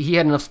 He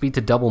had enough speed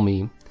to double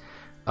me,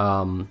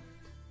 and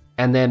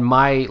then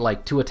my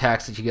like 2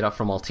 attacks that you get up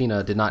from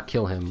Altina did not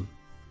kill him,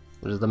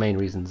 which is the main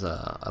reasons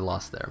I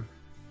lost there.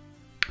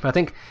 But I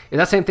think if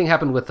that same thing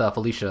happened with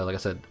Felicia, like I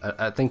said,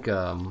 I think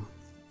I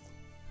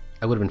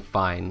would have been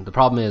fine. The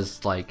problem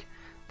is like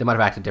they might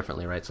have acted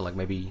differently, right? So like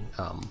maybe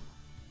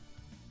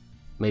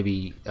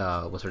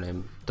what's her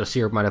name?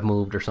 Dossier might have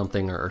moved or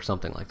something, or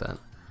something like that.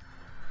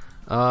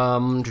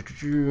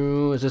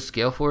 Is this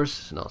Gale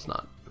Force? No, it's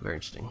not. Very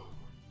interesting.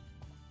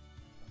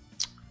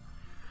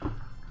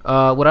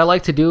 What I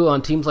like to do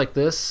on teams like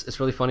this, it's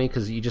really funny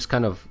because you just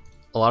kind of,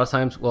 a lot of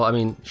times, well, I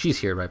mean, she's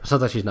here, right? But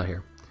sometimes she's not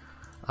here.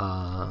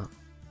 Oh,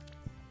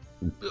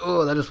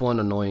 that is one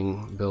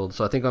annoying build.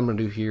 So I think what I'm going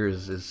to do here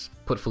is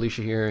put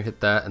Felicia here, hit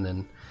that, and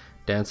then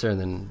Dancer, and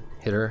then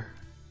hit her.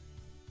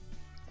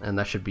 And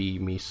that should be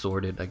me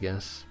sorted, I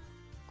guess.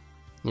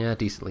 Yeah,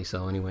 decently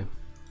so, anyway.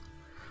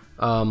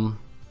 But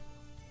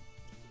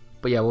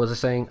yeah, what was I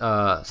saying?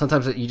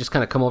 Sometimes you just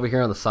kind of come over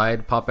here on the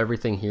side, pop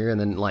everything here, and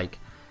then like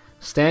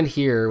stand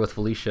here with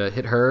Felicia,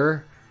 hit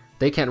her.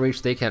 They can't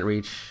reach, they can't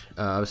reach.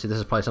 Obviously, this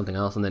is probably something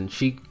else. And then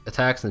she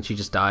attacks, and then she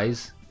just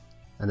dies.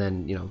 And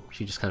then, you know,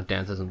 she just kind of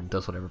dances and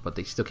does whatever, but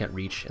they still can't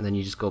reach. And then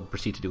you just go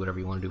proceed to do whatever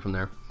you want to do from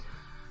there.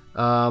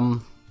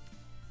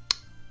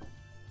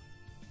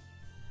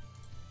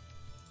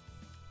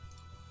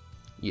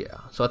 Yeah,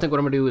 so I think what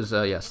I'm going to do is,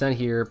 yeah, stand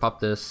here, pop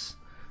this,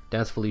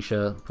 dance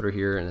Felicia, put her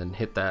here, and then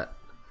hit that.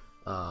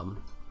 And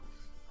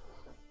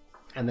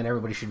then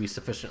everybody should be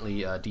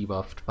sufficiently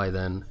debuffed by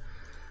then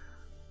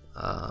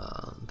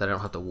that I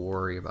don't have to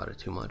worry about it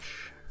too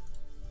much.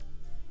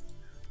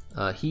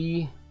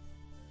 He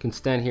can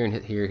stand here and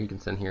hit here. He can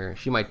stand here.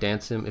 She might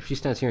dance him. If she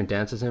stands here and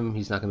dances him,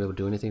 he's not gonna be able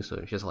to do anything. So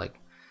it's just like,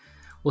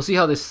 we'll see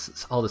how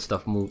all this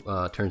stuff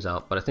turns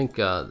out. But I think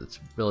it's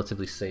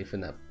relatively safe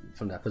in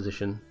from that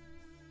position.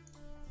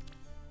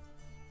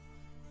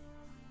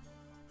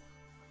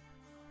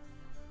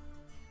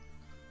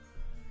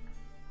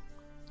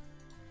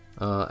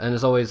 And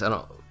as always, I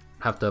don't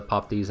have to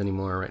pop these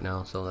anymore right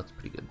now, so that's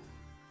pretty good.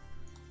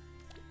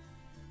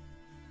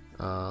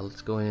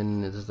 Let's go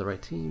in. Is this the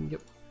right team?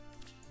 Yep.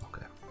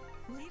 Okay.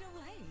 Lead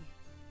away.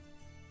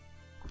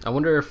 I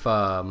wonder if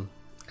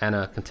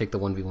Anna can take the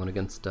 1v1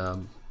 against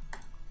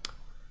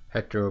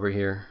Hector over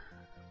here.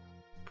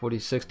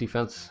 46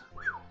 defense.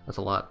 Whew, that's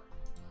a lot.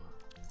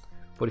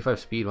 45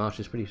 speed. Wow,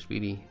 she's pretty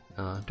speedy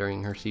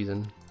during her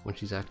season when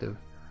she's active.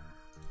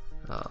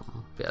 Yeah,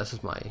 this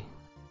is my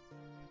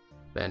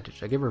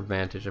Vantage. I gave her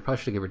Vantage. I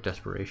probably should give her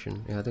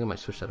Desperation. Yeah, I think I might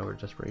switch that over to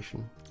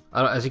Desperation.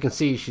 As you can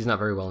see, she's not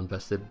very well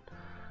invested.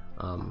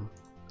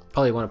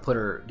 Probably want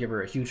to give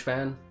her a huge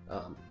fan.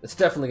 It's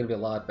definitely going to be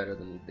a lot better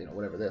than, you know,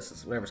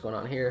 whatever's going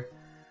on here.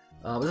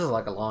 This is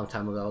like a long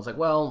time ago. I was like,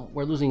 well,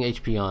 we're losing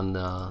HP on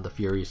the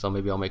Fury, so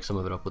maybe I'll make some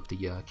of it up with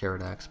the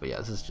Carrot Axe. But yeah,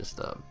 this is just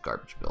a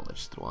garbage build I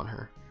just threw on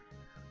her.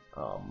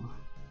 But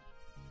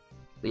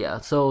yeah,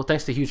 so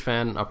thanks to Huge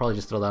Fan, I'll probably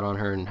just throw that on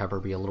her and have her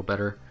be a little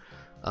better.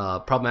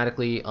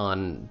 Problematically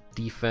on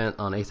defense,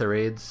 on Aether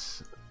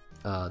raids,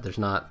 there's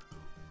not,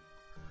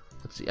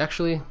 let's see,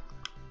 actually,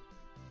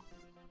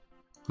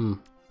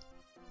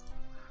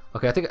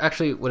 okay, I think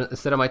actually what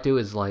instead I might do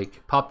is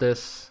like pop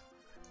this,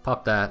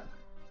 pop that,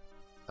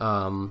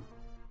 then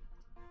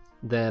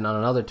on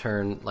another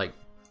turn like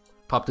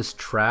pop this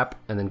trap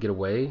and then get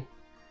away,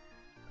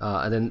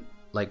 and then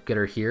like get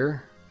her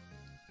here,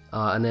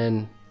 and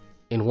then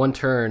in one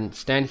turn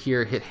stand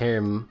here, hit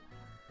him,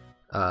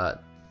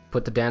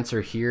 put the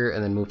dancer here,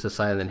 and then move to the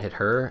side and then hit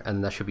her,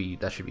 and that should be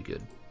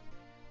good.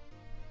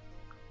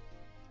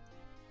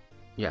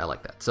 Yeah, I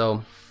like that.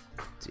 So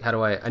see, how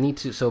do I need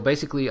to, so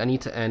basically I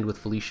need to end with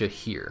Felicia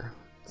here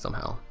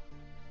somehow.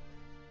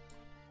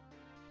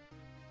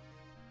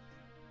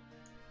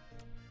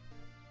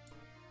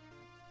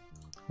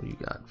 What do you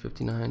got?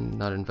 59,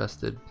 not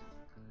invested.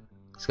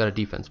 It's got a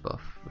defense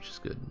buff, which is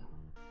good.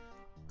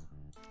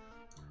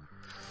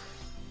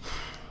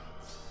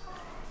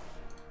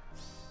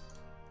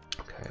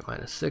 Okay,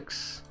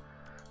 -6.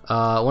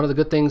 One of the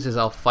good things is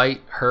I'll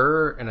fight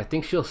her, and I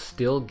think she'll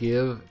still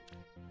give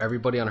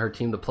everybody on her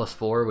team the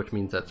 +4, which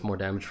means that's more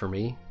damage for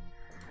me.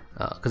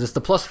 Because it's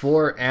the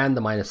 +4 and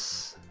the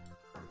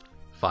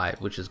 -5,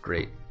 which is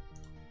great.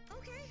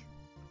 Okay.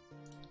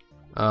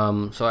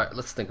 So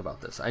let's think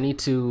about this. I need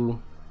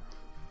to...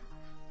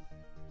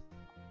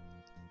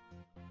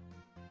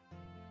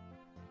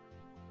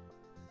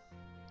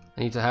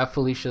 have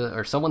Felicia,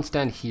 or someone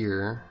stand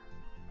here.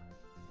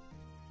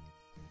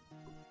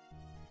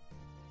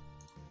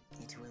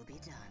 It will be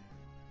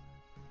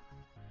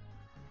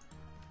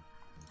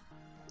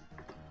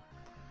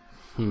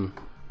done.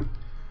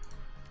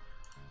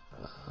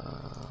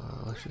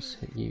 Let's just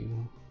hit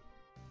you.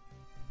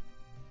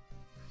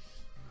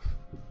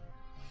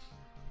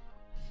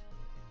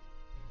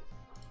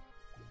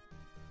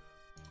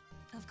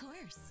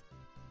 course.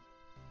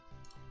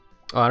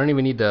 Oh, I don't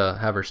even need to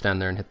have her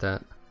stand there and hit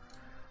that.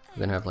 I'm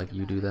gonna have like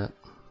you do that.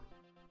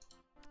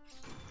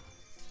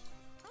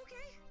 Okay.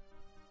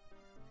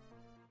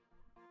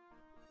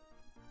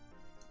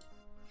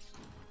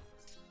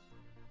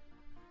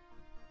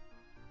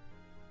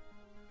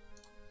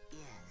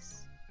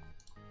 Yes.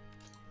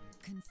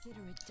 Consider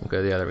it done.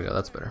 Okay, yeah, there we go.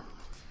 That's better.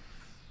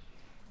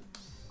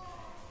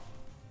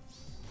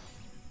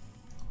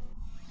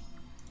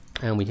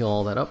 And we heal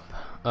all that up.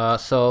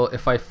 So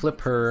if I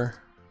flip her,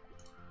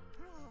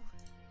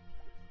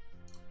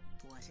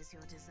 What is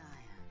your desire?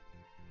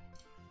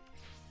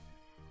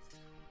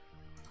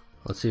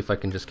 let's see if I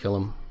can just kill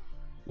him.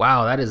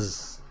 Wow, that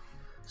is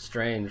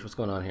strange. What's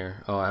going on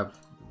here? Oh, I have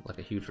like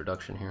a huge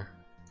reduction here.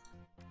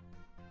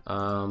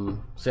 So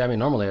yeah, I mean,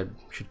 normally I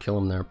should kill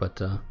him there,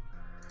 but I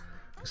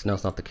guess now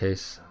it's not the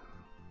case.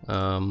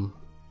 Ready.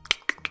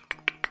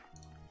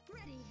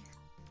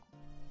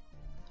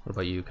 What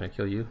about you? Can I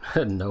kill you?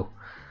 No.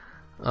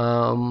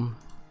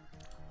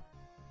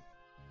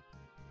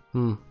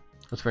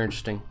 That's very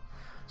interesting.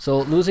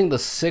 So losing the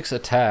 6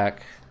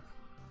 attack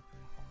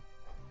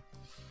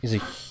is a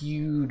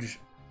huge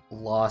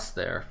loss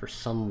there for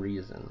some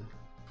reason.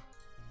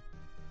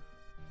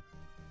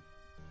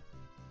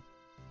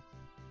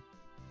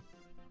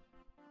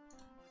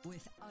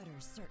 With utter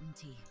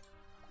certainty.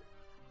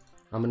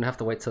 I'm gonna have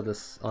to wait till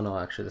this. Oh no,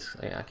 actually, this.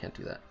 Yeah, I can't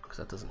do that because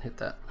that doesn't hit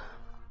that.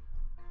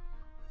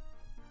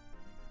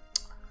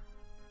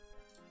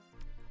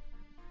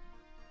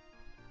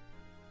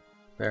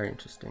 Very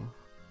interesting.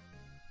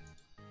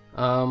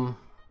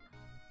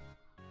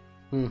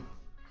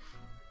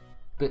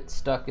 Bit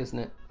stuck, isn't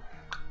it?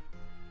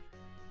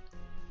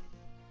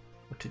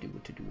 What to do,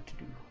 what to do, what to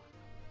do.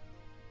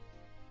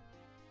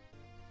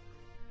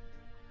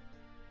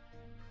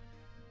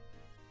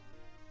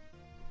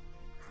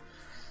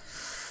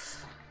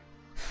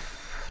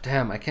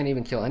 Damn, I can't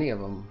even kill any of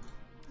them.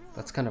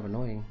 That's kind of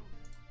annoying.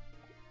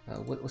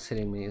 What was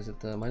hitting me? Is it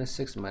the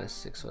 -6 and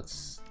 -6? So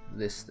it's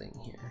this thing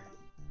here.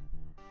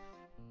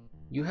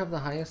 You have the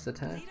highest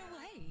attack? Lead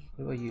away.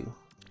 What about you?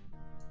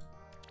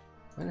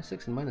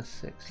 -6 and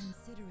 -6.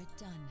 Consider it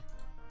done.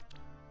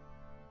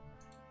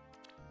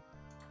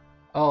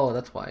 Oh,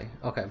 that's why.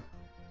 Okay.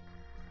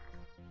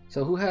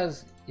 So who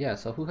has... Yeah,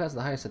 so who has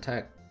the highest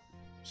attack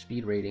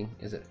speed rating?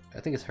 Is it... I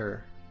think it's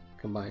her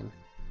combined.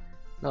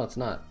 No, it's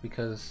not,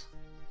 because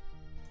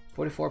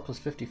 44 plus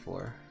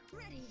 54.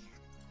 Ready.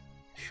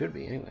 Should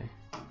be, anyway.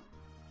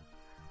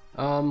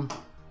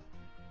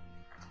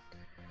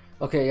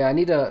 Okay, yeah, I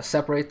need to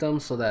separate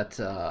them so that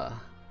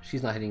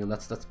she's not hitting them.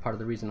 That's part of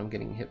the reason I'm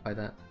getting hit by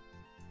that.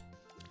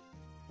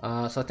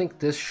 So I think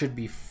this should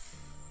be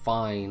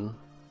fine.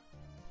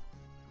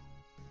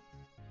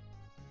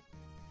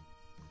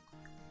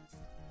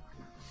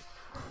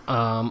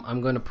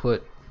 I'm going to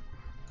put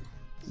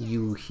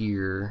you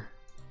here.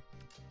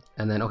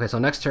 And then, okay, so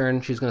next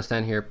turn, she's going to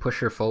stand here, push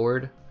her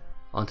forward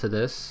onto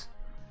this.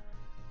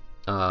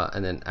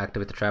 And then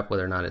activate the trap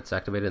whether or not it's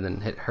activated, and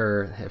then hit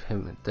her, hit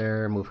him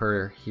there, move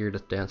her here to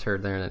dance her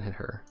there, and then hit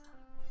her.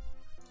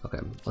 Okay,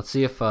 let's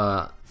see if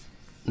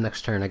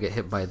next turn I get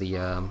hit by the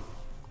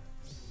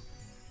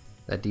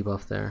that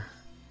debuff there.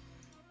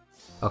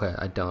 Okay,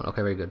 I don't.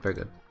 Okay, very good, very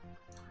good.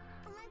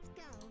 Let's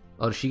go.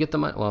 Oh, does she get the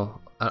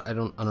well? I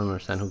don't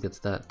understand who gets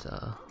that.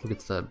 Who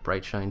gets the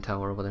bright shine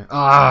tower over there?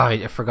 Ah,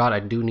 I forgot. I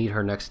do need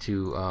her next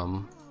to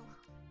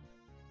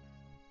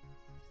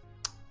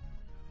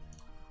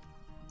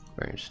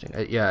Very interesting.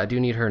 Yeah, I do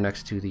need her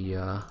next to the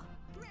Ready.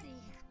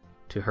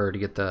 to her to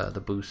get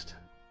the boost.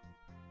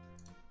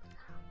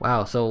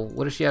 Wow. So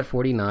what is she at?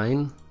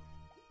 49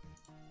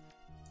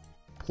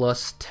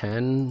 plus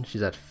 10.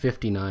 She's at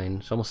 59.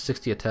 It's almost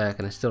 60 attack,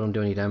 and I still don't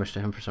do any damage to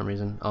him for some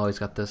reason. Oh, he's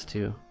got this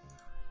too.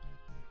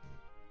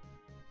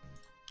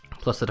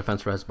 Plus the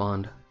defense res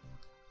bond.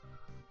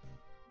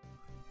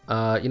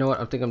 You know what?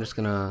 I think I'm just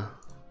gonna.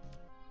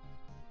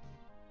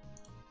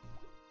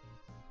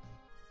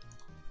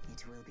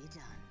 It will be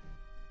done.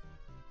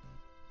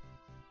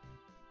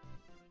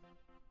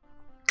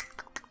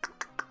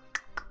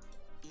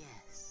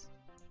 Yes.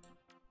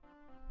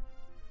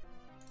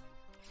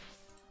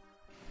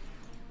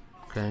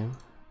 Okay.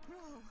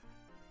 Roll.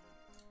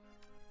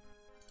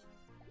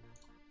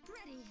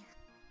 Ready.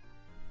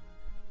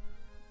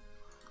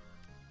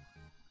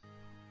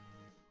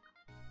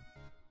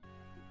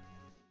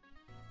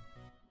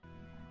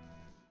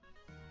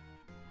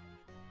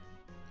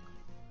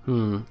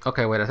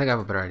 Okay, wait, I think I have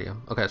a better idea.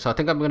 Okay, so I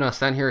think I'm gonna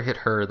stand here, hit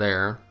her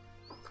there.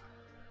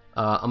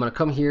 I'm gonna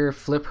come here,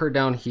 flip her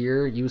down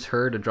here, use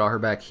her to draw her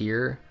back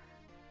here.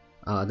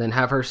 Then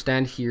have her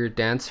stand here,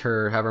 dance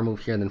her, have her move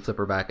here, and then flip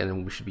her back, and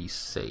then we should be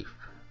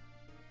safe.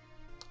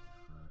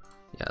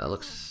 Yeah, that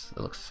looks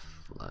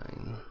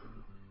fine.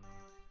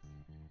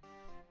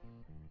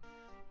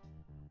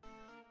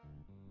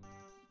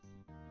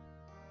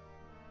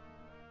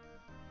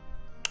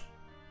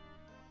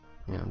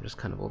 Yeah, I'm just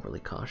kind of overly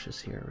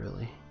cautious here,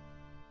 really.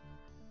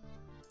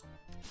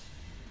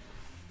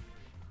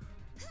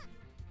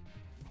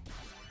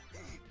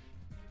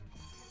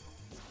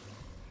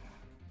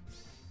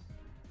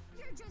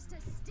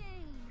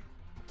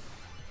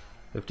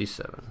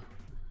 57.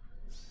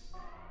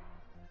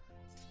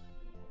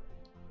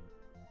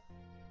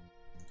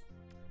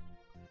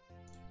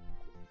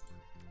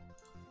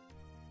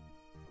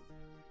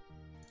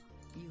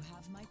 You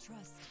have my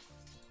trust.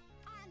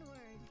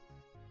 Onward.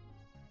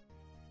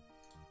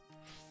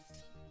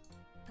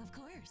 Of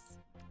course.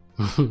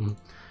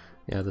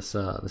 Yeah, this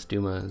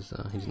Duma is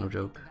he's no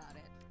joke. About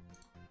it.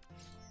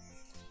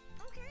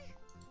 Okay.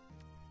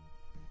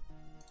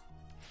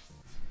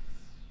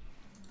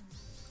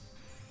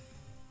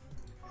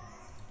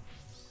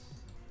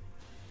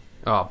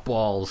 Oh,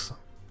 balls.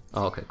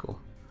 Oh, okay, cool.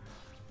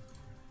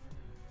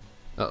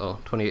 Uh-oh,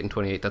 28 and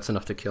 28. That's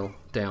enough to kill.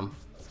 Damn.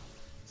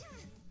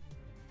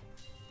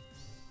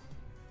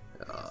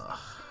 I'm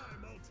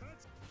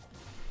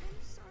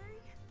sorry.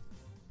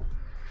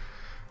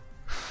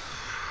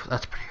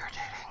 That's pretty irritating.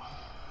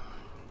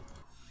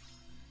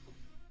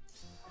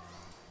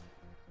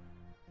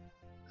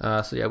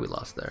 So yeah, we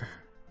lost there.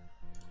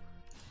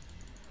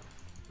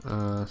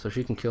 So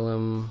she can kill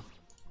him.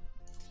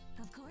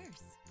 Of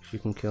course. She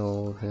can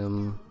kill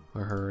him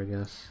or her, I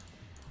guess.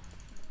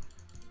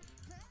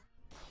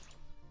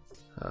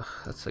 Ugh,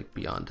 that's like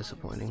beyond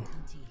disappointing.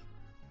 Certainty.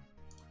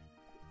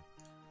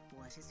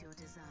 What is your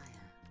desire?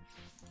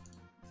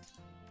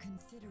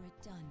 Consider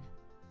it done.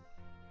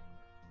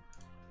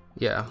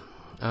 Yeah.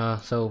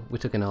 So we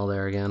took an L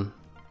there again.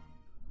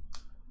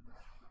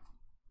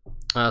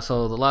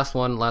 So the last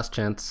one, last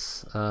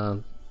chance.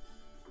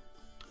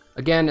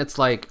 Again, it's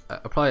like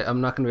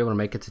I'm not gonna be able to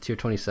make it to tier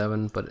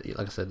 27, but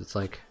like I said, it's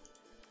like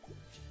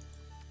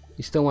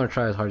you still want to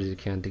try as hard as you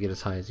can to get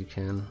as high as you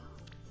can.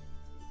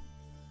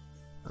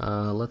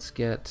 Let's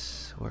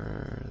get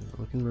where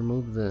we can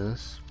remove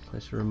this.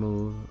 Place to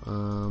remove.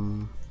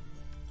 I'm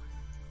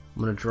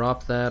gonna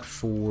drop that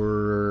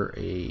for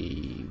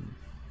a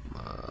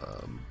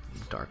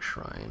dark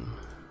shrine.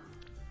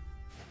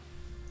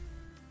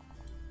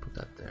 Put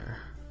that there.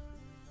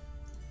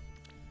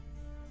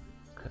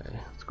 Okay,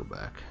 let's go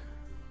back.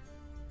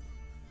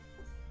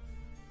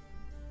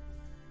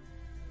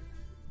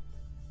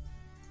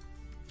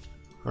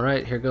 All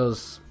right, here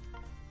goes.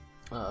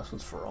 This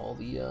one's for all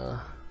the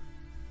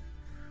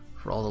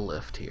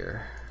lift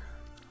here.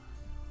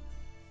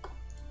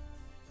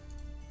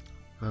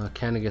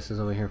 Canagus is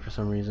over here for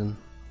some reason.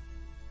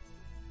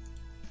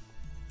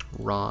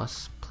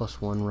 Ross,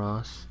 +1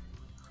 Ross.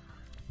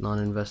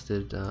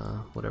 Non-invested,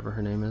 whatever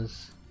her name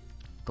is.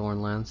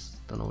 Thornlance,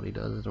 don't know what he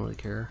does, I don't really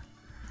care.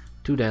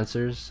 Two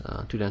dancers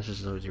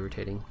is always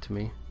irritating to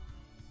me.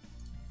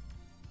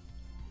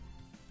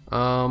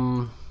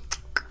 I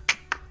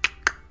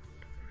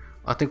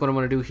think what I'm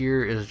gonna do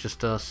here is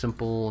just a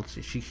simple. Let's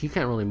see, he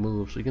can't really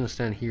move, so you're gonna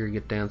stand here,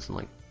 get dance, and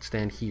like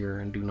stand here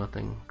and do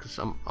nothing. Cause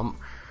I'm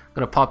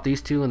gonna pop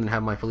these two and then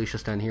have my Felicia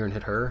stand here and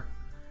hit her,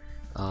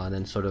 and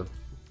then sort of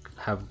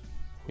have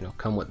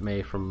come with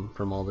May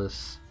from all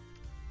this.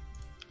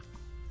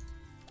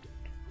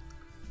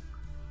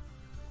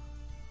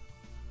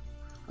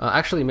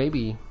 Actually,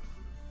 maybe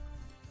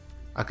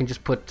I can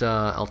just put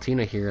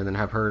Altina here and then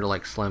have her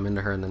like slam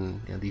into her, and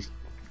then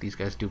these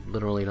guys do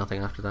literally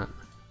nothing after that.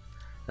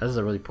 That is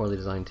a really poorly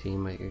designed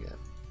team.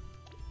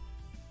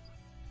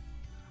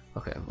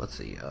 Okay, let's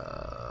see.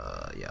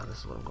 Yeah, this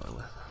is what I'm going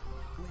with.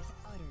 With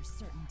utter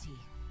certainty.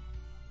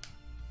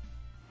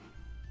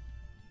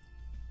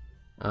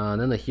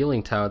 And then the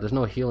healing tower. There's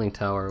no healing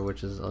tower,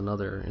 which is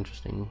another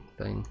interesting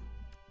thing.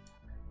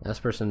 This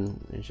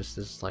person is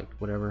just like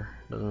whatever,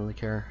 doesn't really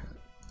care.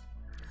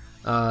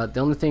 The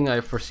only thing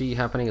I foresee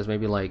happening is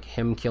maybe like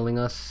him killing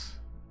us,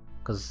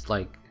 because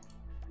like,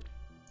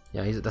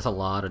 yeah, that's a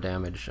lot of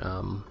damage.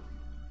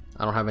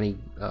 I don't have any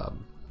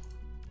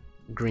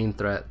green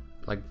threat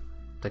like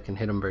that can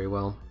hit him very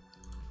well.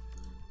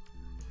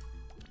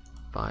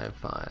 5,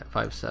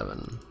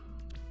 7,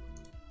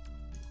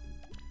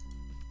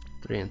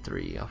 3 and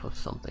 3 off of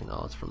something.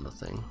 Oh, it's from the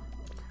thing.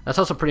 That's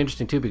also pretty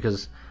interesting too,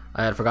 because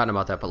I had forgotten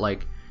about that. But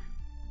like,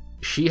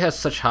 she has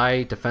such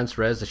high defense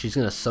res that she's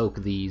gonna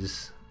soak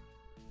these,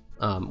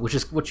 which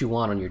is what you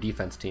want on your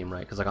defense team, right?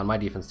 Because like on my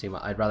defense team,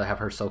 I'd rather have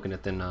her soaking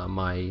it than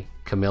my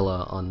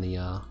Camilla on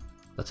the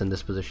that's in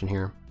this position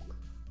here.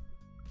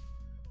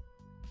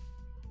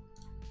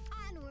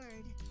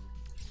 Onward.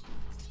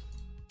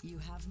 You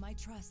have my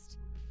trust.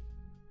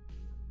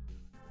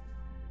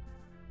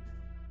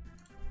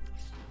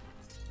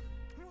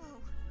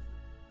 Whoa.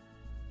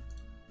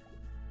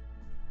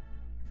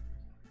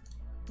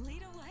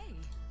 Lead away.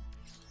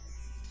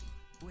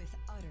 With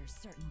utter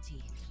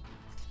certainty.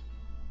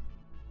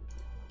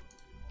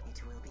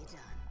 It will be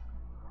done.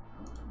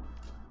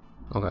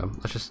 Okay,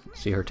 let's just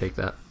see her take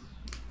that.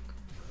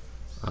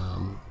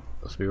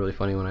 This will be really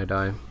funny when I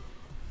die.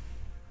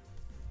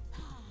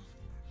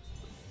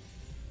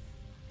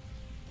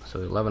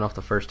 So 11 off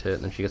the first hit,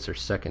 and then she gets her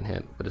second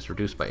hit, but it's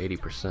reduced by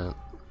 80%.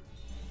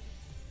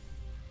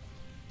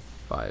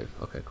 5.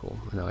 Okay, cool.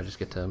 Now I just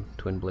get to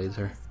twin blades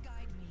her.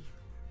 Guide me.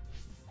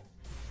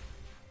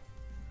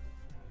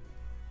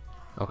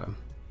 Okay.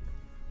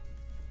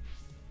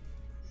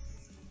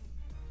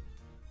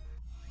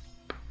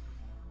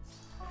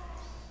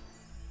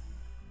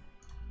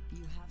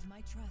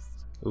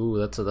 trust. Ooh,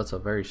 that's a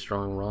very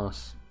strong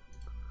Ross.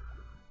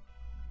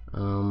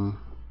 Whoa.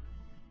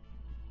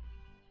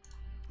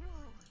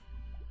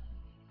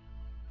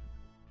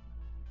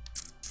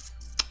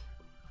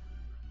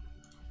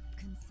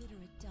 Consider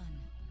it done.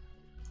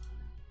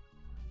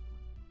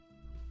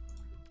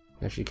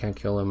 Yeah, she can't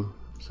kill him.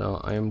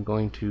 So I am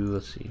going to,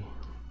 let's see.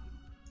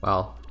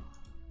 Wow.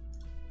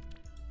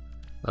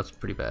 That's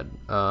pretty bad.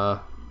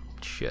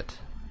 Shit.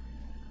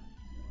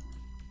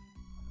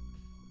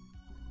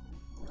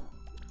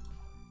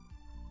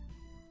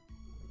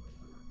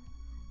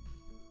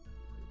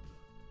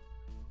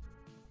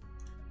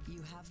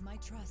 You have my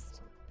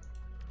trust.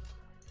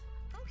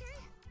 Okay.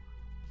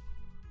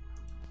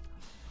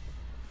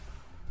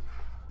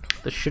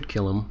 This should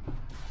kill him.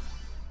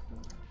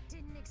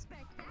 Didn't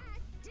expect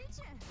that, did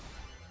ya?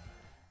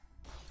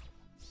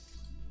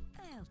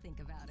 I'll think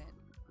about it.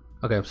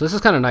 Okay, so this is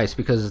kind of nice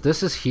because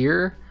this is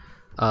here.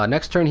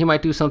 Next turn he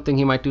might do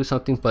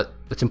something, but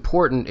what's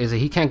important is that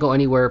he can't go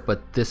anywhere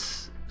but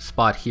this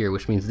spot here,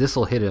 which means this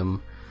will hit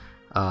him,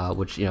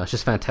 which, you know, it's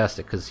just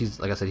fantastic because he's,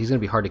 like I said, he's going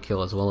to be hard to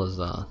kill as well as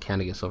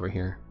Candigus over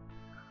here.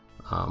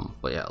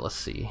 But yeah, let's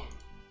see.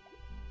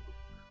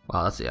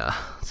 Wow, that's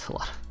a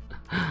lot.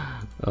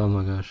 Oh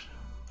my gosh.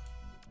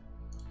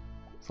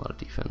 It's a lot of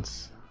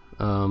defense.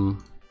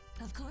 Of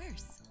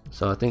course.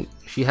 So I think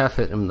she half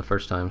hit him the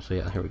first time, so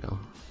yeah, here we go.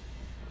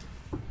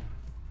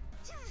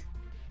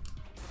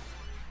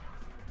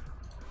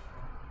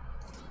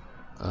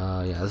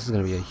 Yeah, this is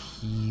gonna be a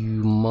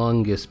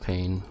humongous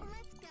pain.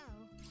 Let's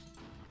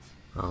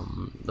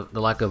go.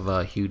 The lack of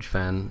a huge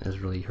fan is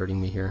really hurting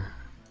me here.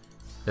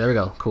 There we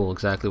go. Cool,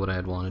 exactly what I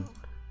had wanted.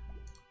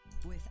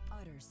 With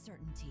utter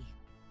certainty.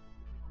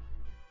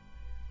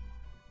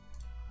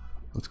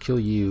 Let's kill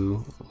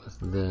you with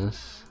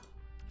this.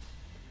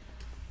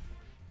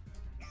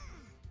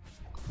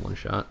 One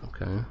shot,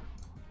 okay.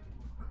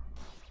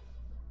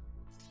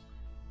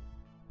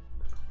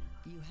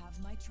 You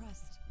have my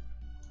trust.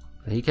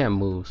 He can't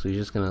move, so he's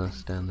just gonna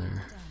stand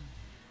there.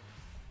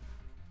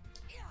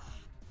 Done.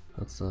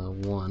 That's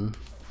one.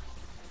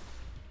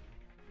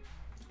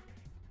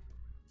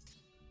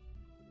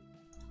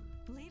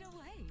 Lead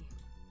away.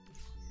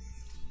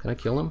 Can I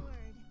kill him? Word.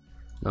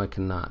 No, I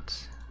cannot.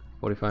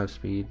 45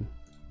 speed.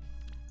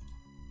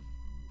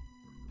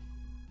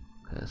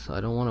 Okay, so I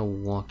don't want to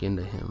walk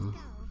into him.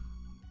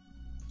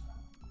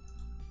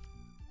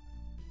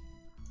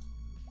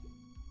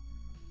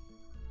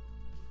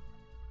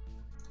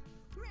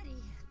 Go.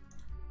 Ready.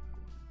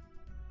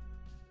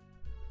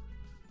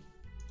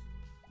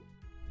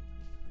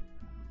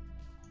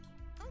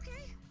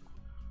 Okay.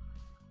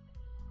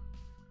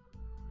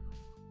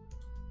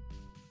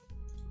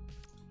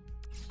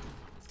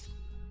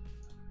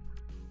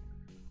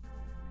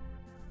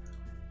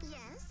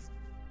 Yes.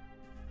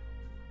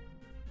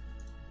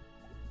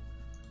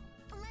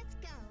 Let's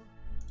go.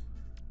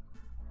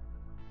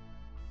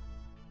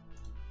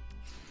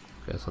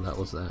 Okay, so that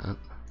was that.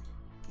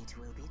 It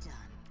will be done.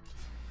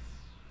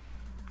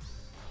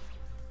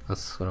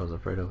 That's what I was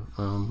afraid of.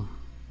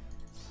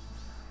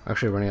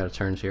 Actually running out of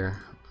turns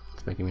here.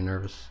 It's making me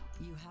nervous.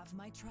 You have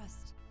my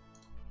trust.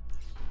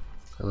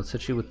 Okay, let's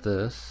hit you with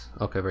this.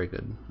 Okay, very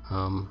good.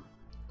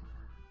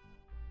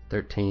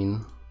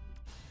 13.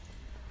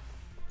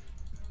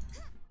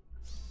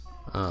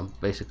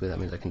 Basically that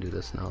means I can do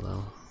this now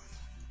though.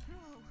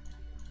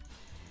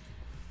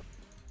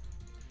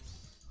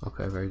 Whoa.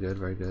 Okay, very good,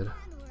 very good.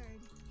 Onward.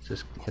 Let's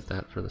just hit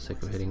that for the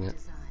sake of hitting it.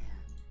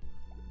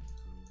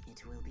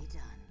 It will be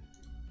done.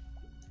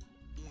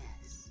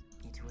 Yes,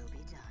 it will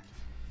be done.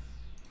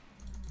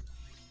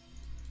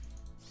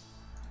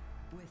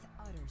 With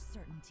utter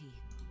certainty.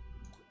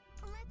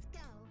 Let's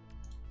go.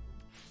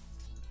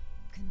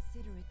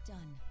 Consider it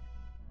done.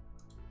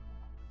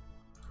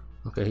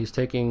 Okay, he's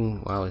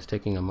taking, wow, he's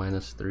taking a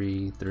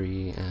 -3,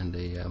 3, and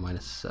a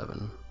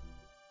 -7.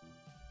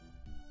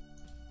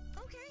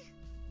 Okay.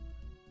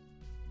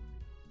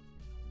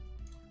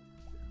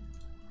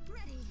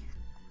 Ready.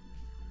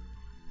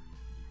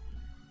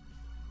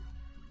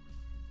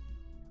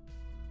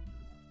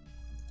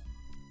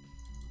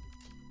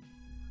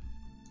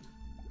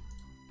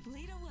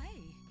 Lead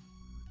away.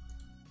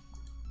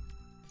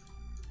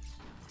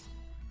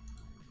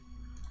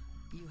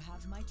 You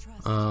have my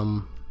trust.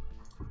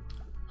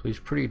 So he's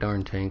pretty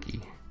darn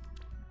tanky.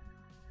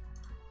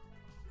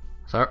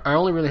 So I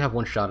only really have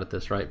one shot at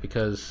this, right?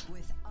 Because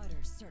With utter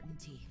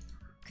certainty.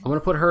 I'm gonna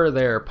put her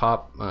there,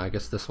 pop, I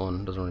guess this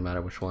one, doesn't really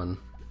matter which one.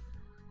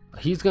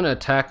 He's gonna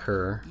attack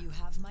her. You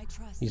have my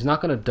trust. He's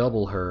not gonna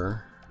double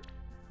her.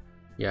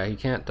 Yeah, he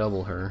can't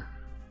double her.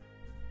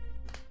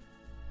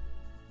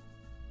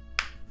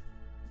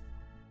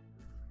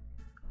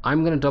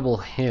 I'm gonna double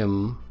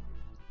him.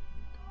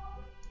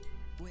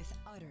 With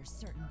utter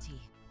certainty.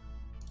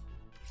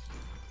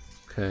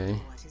 Okay,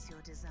 What is your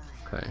desire?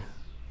 okay.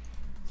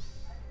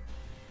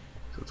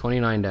 So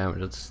 29 damage,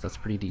 that's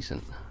pretty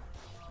decent.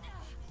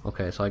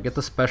 Okay, so I get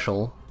the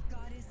special.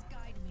 Goddess,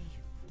 guide me.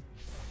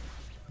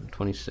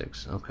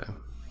 26, okay.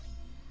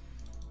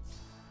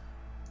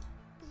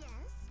 Yes.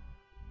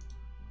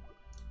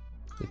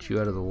 Get you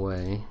out of the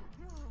way.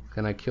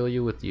 Can I kill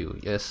you with you?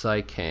 Yes,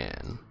 I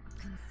can.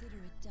 Consider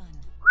it done.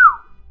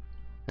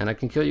 And I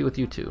can kill you with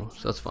you too,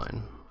 so that's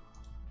fine.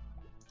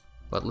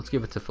 But let's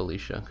give it to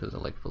Felicia, because I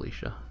like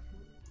Felicia.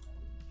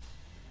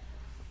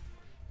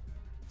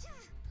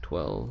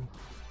 12.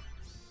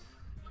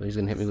 So he's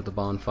gonna hit me with the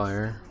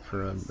bonfire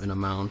for an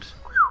amount.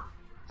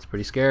 It's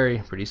pretty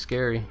scary, pretty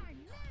scary.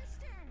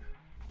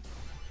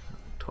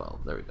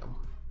 12, there we go.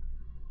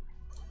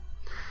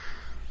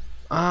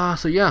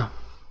 So yeah.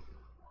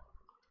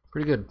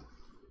 Pretty good.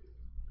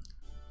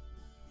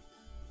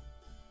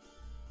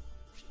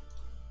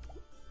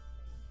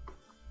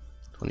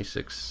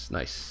 26,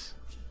 nice.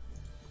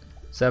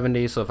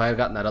 70, so if I had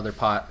gotten that other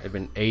pot, it'd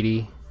been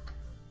 80.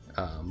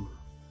 Yeah,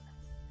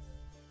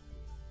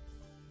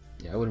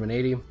 it would have been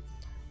 80.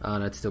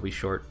 And I'd still be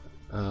short.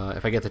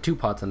 If I get the 2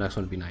 pots, the next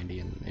one would be 90,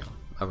 and you know,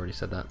 I've already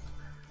said that.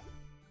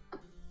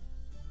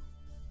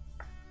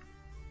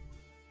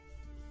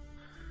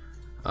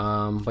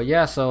 But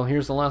yeah, so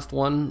here's the last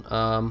one.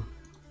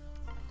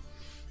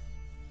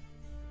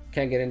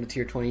 Can't get into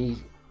tier 20,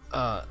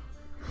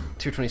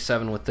 tier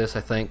 27 with this,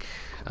 I think.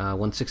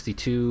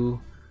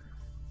 162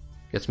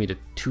 gets me to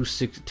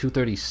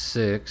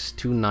 236,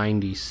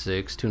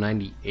 296,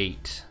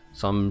 298.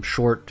 So I'm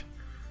short.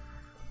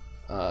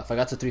 If I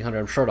got to 300,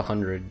 I'm short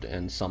 100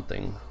 and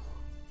something.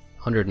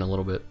 100 and a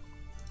little bit.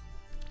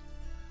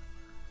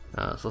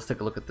 So let's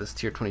take a look at this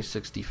tier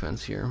 26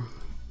 defense here.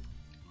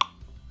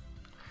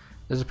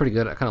 This is pretty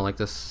good. I kind of like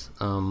this.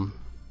 2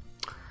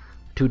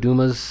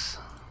 Dumas.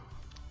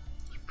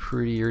 It's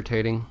pretty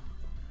irritating.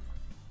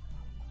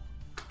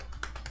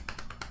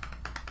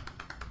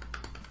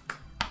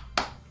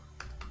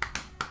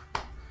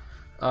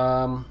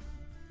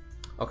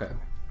 Okay.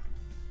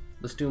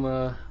 This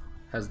Duma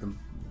has the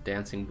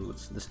dancing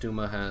boots. This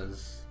Duma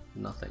has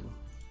nothing.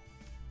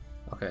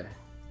 Okay.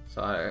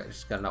 So I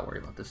just gotta not worry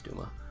about this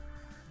Duma.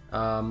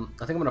 I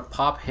think I'm gonna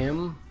pop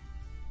him.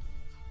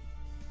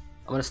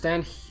 I'm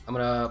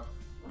gonna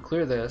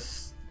clear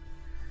this,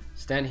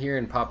 stand here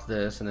and pop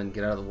this, and then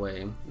get out of the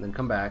way, and then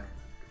come back,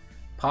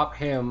 pop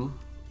him,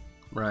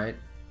 right?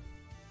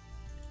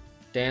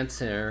 Dance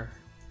her,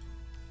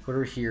 put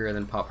her here, and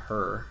then pop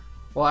her.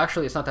 Well,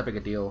 actually, it's not that big a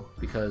deal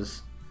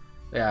because,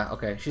 yeah,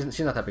 okay, she's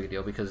not that big a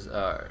deal because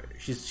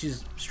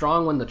she's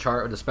strong when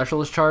the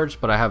special is charged,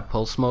 but I have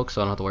pulse smoke,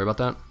 so I don't have to worry about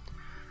that.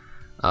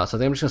 So I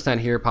think I'm just gonna stand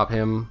here, pop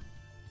him,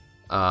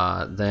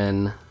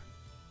 then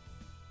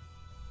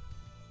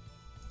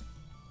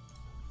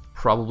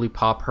probably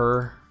pop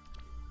her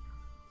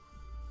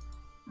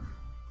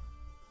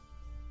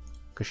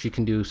because she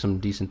can do some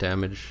decent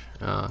damage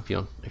if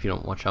you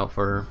don't watch out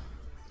for her.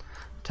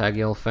 Tag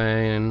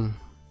Yellfang.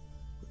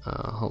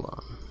 Hold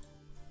on.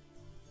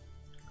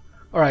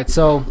 All right,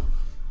 so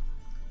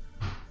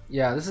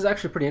yeah, this is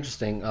actually pretty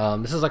interesting.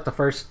 This is like the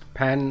first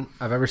pen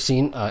I've ever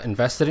seen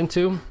invested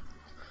into.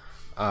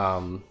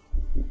 I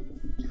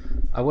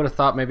would have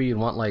thought maybe you'd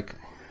want like,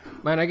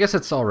 man, I guess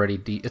it's already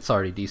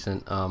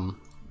decent.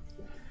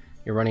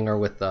 You're running her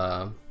with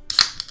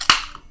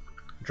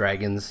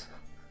dragons,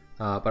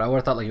 but I would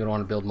have thought like you would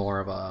want to build more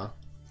of a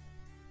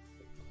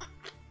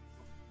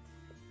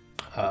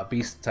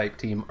beast type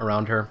team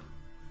around her,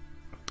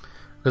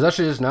 because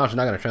actually just now she's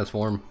not going to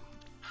transform.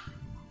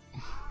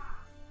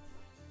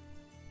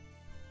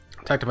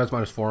 Attack defense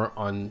 -4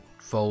 on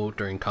foe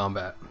during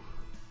combat.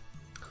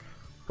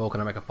 Foe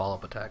can make a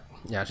follow-up attack.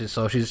 Yeah,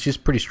 she's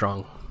pretty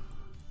strong.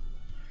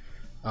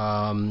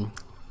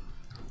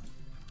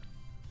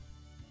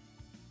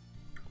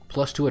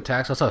 +2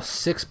 attacks. That's a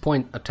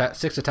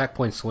 6 attack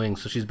point swing.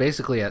 So she's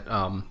basically at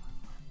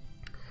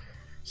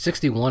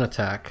 61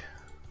 attack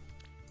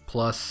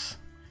plus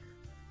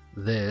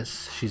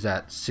this. She's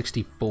at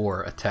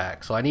 64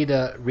 attack. So I need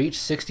to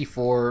reach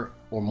 64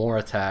 or more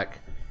attack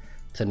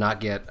to not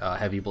get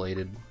heavy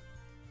bladed.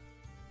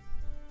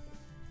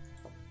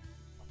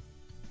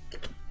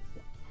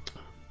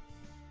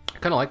 I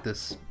kind of like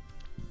this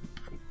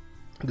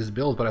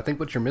build, but I think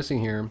what you're missing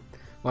here,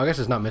 well, I guess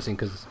it's not missing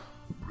because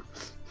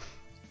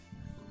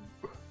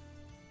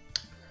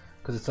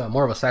it's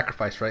more of a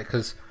sacrifice, right?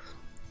 Because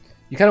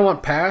you kind of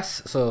want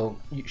pass, so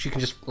she can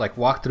just like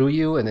walk through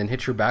you and then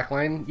hit your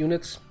backline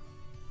units.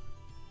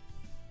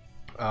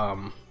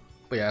 But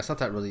yeah, it's not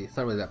really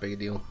that big a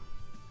deal.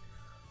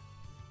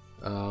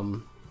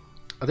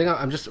 I think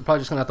I'm probably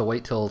just gonna have to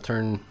wait till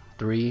turn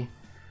 3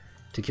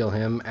 to kill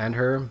him and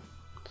her.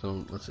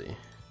 So let's see.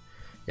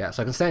 Yeah,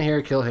 so I can stand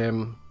here, kill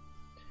him.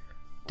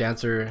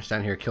 Dancer,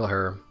 stand here, kill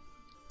her.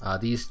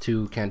 These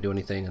two can't do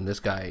anything, and this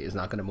guy is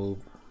not gonna move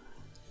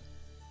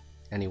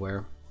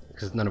anywhere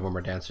because none of them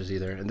are dancers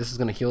either, and this is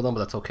gonna heal them, but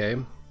that's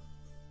okay.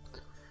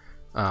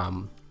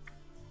 But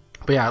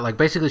yeah, like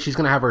basically she's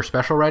gonna have her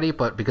special ready,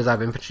 but because I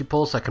have infantry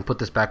pulse, I can put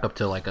this back up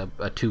to like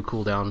a 2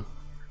 cooldown,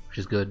 which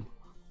is good.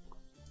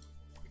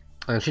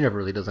 And she never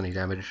really does any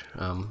damage,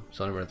 so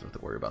I never have to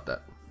worry about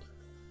that.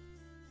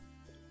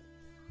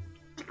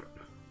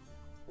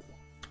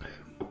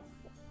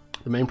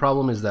 The main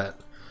problem is that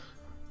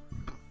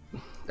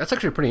that's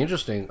actually pretty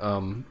interesting.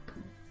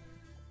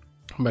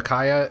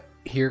 Micaiah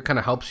here kind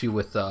of helps you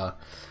with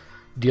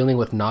dealing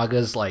with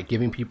Nagas, like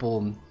giving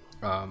people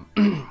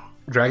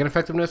dragon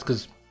effectiveness,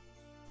 because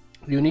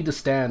you need to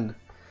stand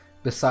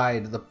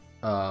beside the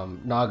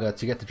Naga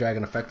to get the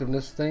dragon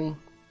effectiveness thing,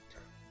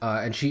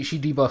 and she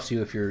debuffs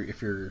you if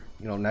you're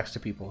next to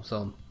people.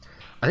 So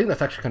I think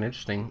that's actually kind of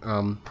interesting.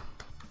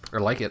 I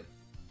like it.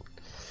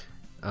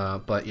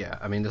 But yeah,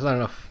 I mean, there's not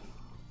enough.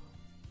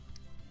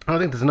 I don't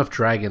think there's enough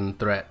dragon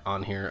threat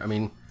on here. I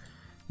mean,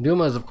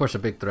 Numa is of course a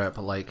big threat,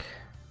 but like,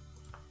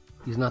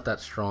 he's not that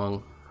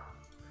strong.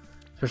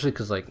 Especially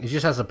because like he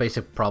just has the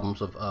basic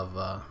problems of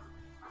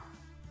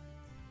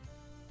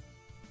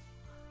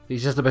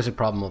he's just the basic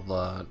problem of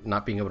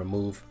not being able to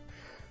move.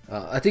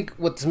 I think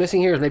what's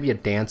missing here is maybe a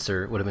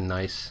dancer would have been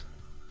nice.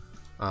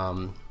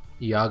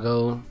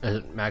 Iago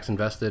max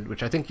invested,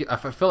 which I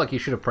feel like you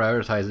should have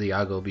prioritized the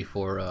Iago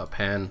before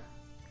Pan.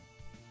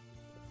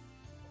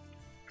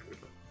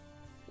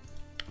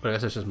 But I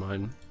guess that's just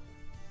mine.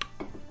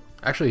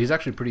 Actually, he's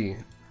actually pretty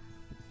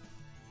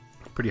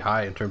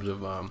high in terms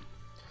of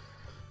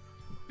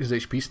his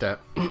HP stat.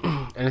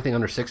 Anything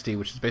under 60,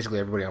 which is basically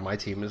everybody on my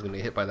team, is going to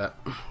get hit by that.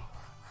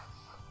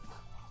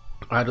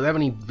 Do they have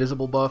any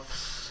visible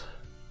buffs?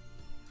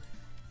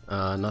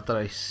 Not that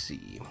I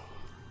see.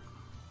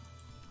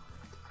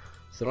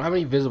 So they don't have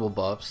any visible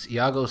buffs.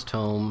 Iago's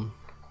Tome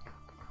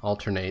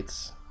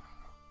alternates.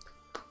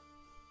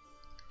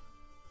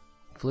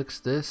 Flicks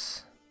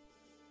this.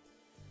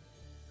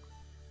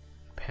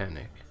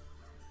 Panic.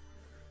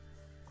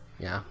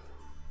 Yeah.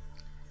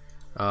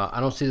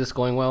 I don't see this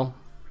going well.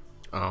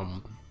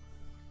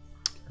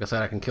 Like I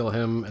said, I can kill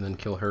him and then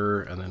kill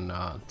her and then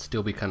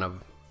still be kind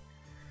of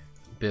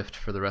biffed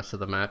for the rest of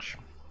the match.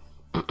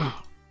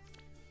 Let's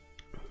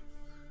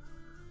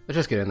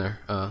just get in there.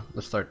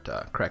 Let's start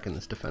cracking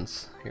this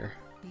defense here.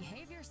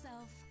 Behave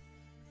yourself.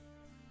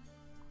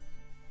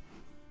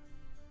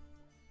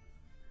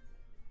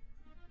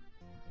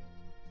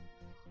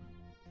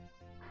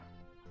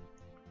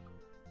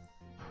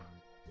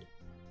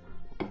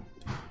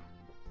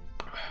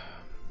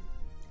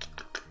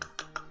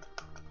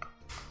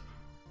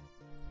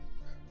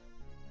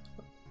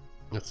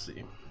 Let's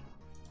see.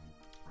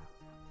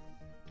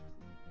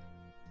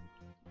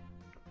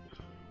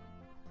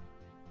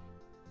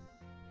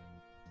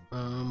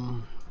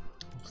 We'll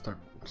start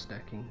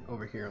stacking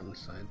over here on this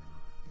side.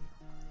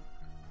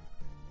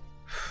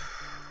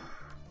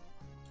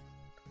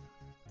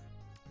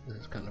 This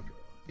is kind of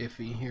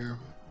iffy here.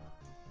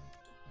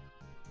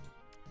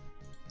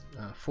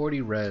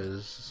 40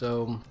 res,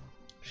 so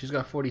she's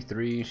got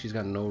 43, she's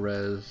got no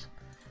res,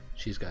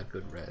 she's got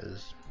good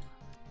res.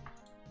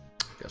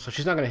 Yeah, so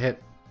she's not going to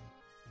hit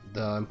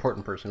the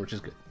important person, which is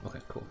good. Okay,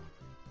 cool.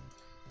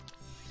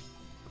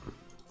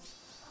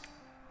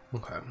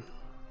 Okay.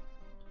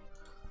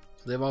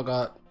 So they've all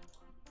got,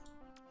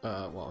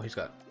 well, he's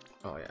got,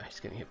 oh yeah, he's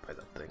getting hit by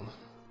that thing.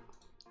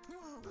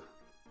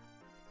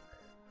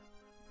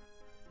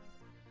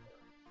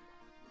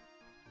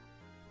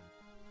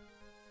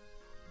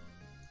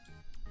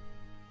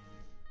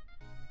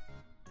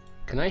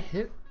 Can I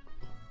hit?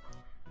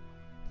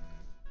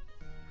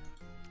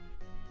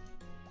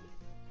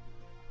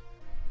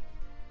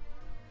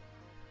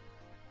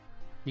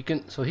 You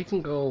can, so he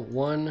can go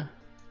 1,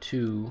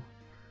 2,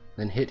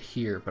 then hit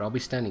here, but I'll be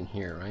standing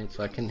here, right?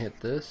 So I can hit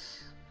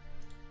this.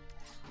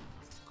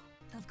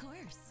 Of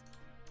course.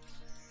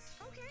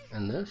 Okay.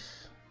 And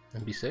this,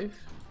 and be safe.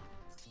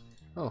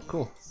 Oh,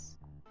 cool.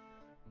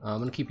 I'm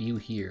gonna keep you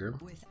here.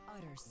 With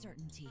utter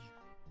certainty.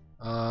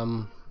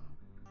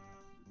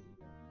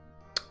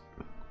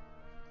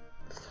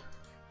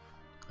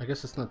 I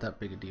guess it's not that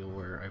big a deal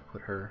where I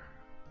put her.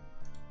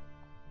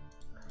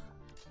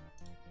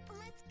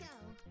 Let's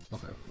go.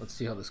 Okay, let's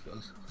see how this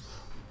goes.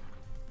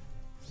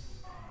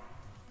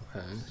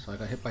 Okay, so I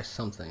got hit by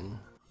something.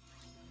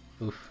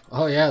 Oof.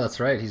 Oh yeah, that's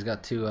right. He's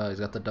got two.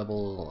 He's got the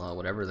double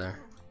whatever there.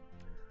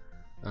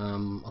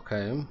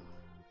 Okay.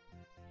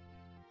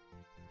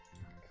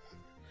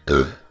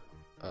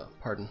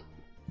 Pardon.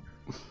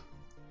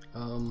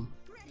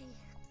 Ready.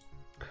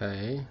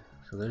 Okay.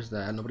 So there's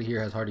that. Nobody here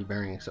has hardy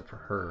bearing except for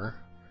her.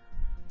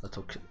 That's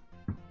okay.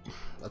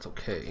 That's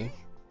okay.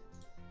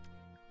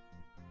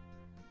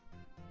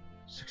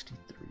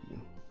 63.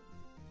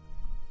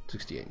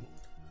 68.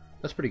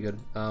 That's pretty good.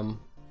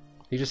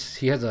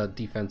 He has a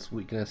defense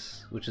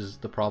weakness, which is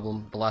the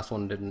problem. The last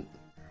one didn't.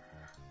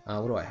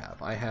 What do I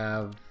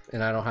have?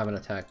 And I don't have an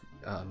attack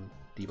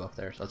debuff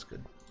there, so that's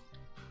good.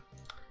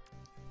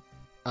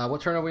 What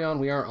turn are we on?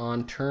 We are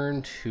on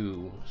turn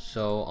 2.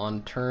 So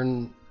on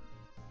turn,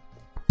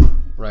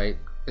 right,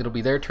 it'll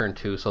be their turn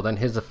 2. So then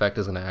his effect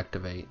is going to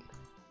activate,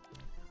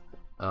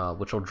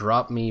 which will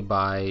drop me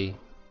by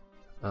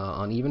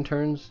on even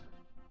turns,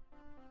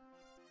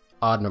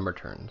 odd number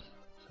turns.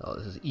 So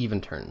this is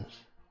even turns.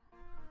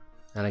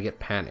 And I get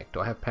panic. Do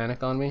I have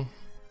panic on me?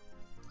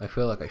 I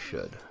feel like I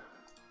should.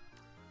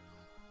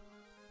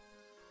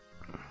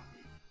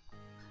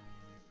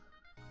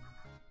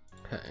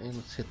 Okay,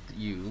 let's hit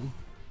you.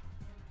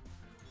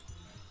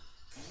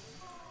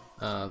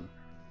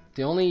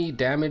 the only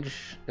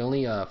damage, the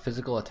only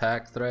physical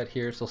attack threat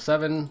here. So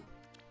 7,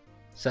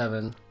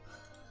 7,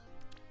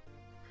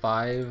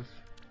 5,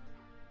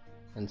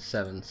 and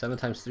 7. 7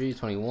 times 3 is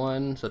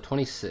 21, so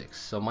 26.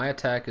 So my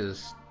attack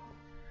is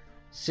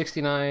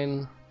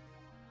 69,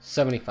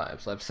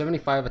 75. So I have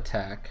 75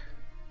 attack.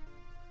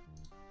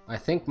 I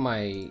think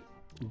my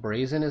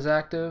brazen is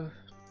active.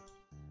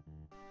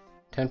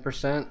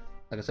 10%.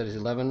 Like I said, is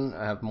 11.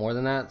 I have more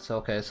than that. So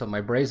okay, so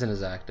my brazen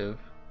is active.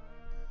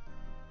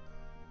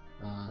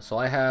 So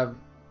I have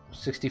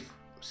 60,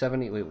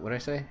 70. Wait, what did I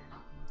say?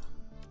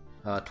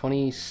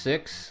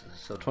 26.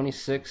 So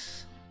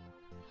 26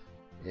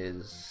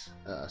 is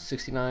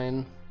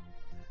 69,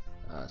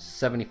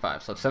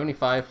 75. So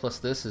 75 plus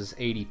this is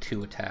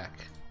 82 attack.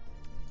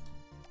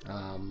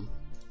 And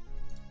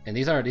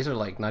these are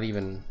like not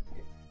even,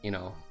 you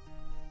know,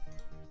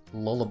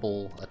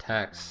 lullable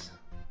attacks.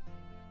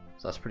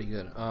 So that's pretty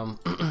good.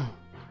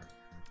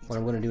 What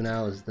I'm gonna do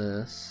now is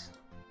this.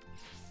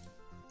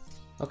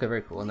 Okay,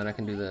 very cool. And then I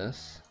can do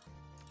this.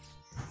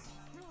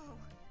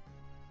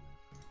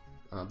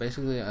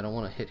 Basically, I don't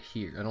want to hit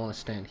here. I don't want to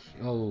stand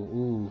here. Oh,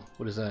 ooh,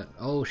 what is that?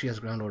 Oh, she has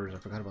ground orders. I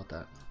forgot about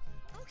that.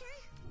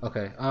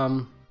 Okay.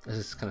 This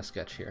is kind of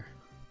sketch here.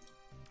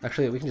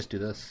 Actually, we can just do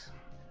this.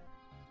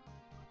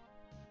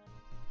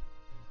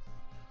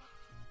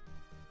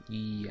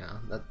 Yeah,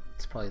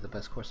 that's probably the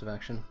best course of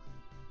action.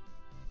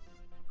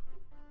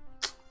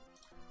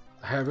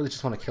 I really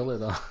just want to kill her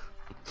though.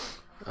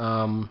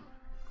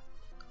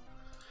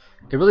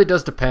 It really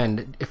does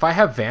depend. If I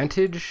have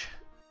Vantage,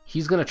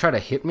 he's gonna try to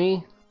hit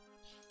me,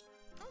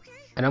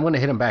 and I'm gonna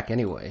hit him back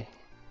anyway.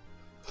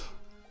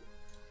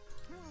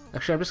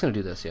 Actually, I'm just gonna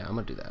do this. Yeah, I'm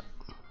gonna do that.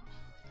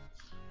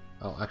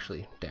 Oh,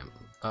 actually, damn.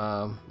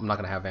 I'm not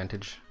gonna have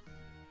Vantage.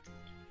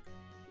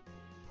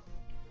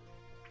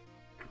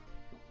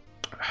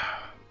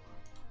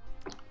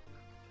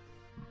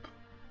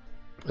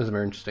 This is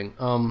very interesting.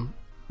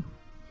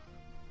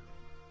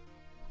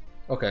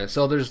 Okay,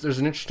 so there's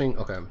an interesting.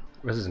 Okay,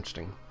 this is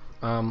interesting.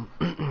 Oh,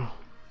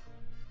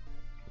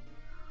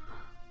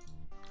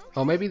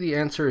 maybe the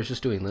answer is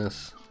just doing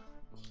this.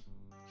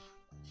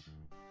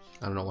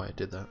 I don't know why I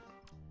did that.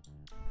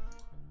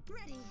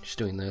 Just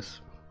doing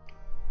this.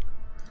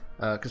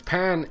 Because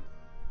Pan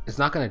is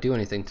not going to do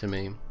anything to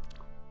me.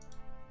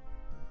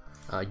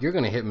 You're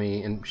going to hit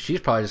me, and she's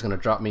probably just going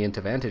to drop me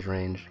into vantage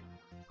range.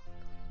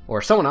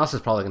 Or someone else is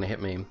probably going to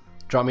hit me.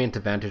 Drop me into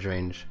vantage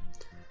range.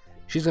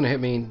 She's going to hit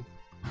me.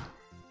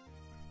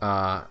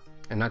 And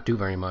not do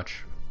very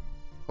much.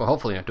 Well,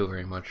 hopefully not do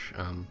very much.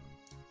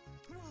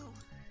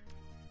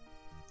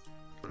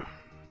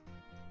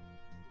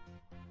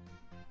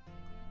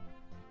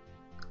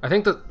 I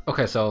think that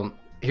okay. So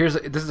this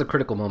is a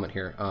critical moment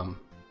here.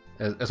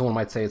 As one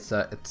might say, it's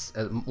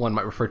one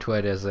might refer to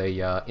it as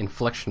a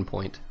inflection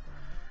point.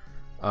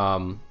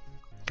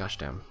 Gosh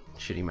damn,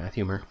 shitty math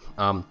humor.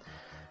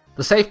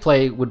 The safe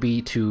play would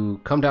be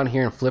to come down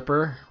here and flip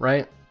her,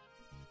 right,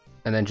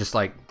 and then just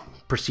like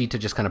proceed to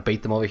just kind of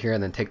bait them over here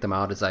and then take them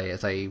out as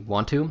I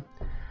want to.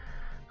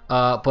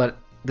 But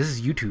this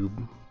is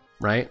YouTube,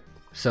 right?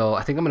 So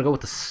I think I'm gonna go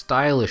with the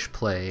stylish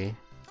play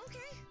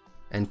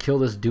and kill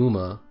this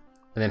Duma,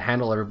 and then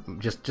handle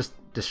just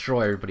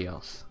destroy everybody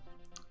else.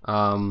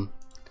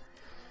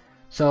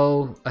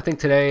 So I think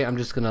today I'm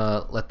just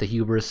gonna let the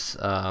hubris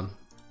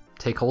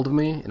take hold of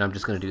me, and I'm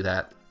just gonna do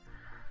that.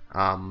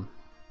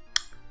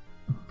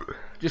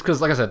 Just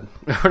because, like I said,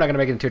 we're not gonna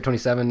make it in tier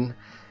 27.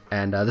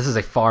 And this is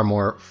a far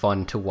more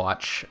fun to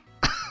watch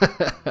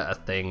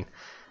thing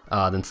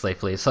than Slave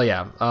Fleet. So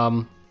yeah,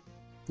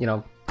 you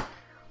know,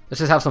 let's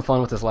just have some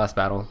fun with this last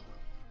battle.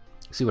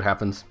 See what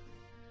happens.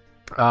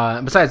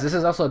 Besides, this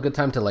is also a good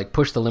time to like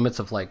push the limits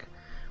of like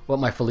what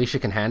my Felicia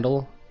can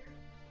handle.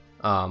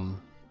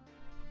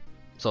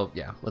 So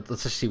yeah,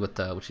 let's just see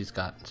what she's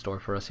got in store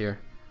for us here.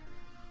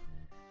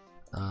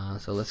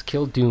 So let's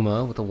kill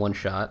Duma with a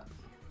one-shot.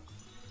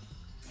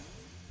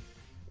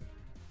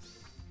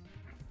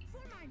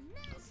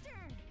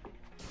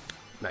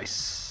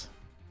 Nice.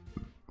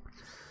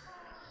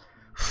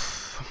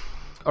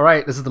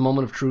 Alright, this is the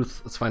moment of truth.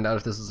 Let's find out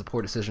if this is a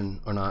poor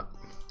decision or not.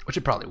 Which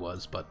it probably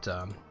was, but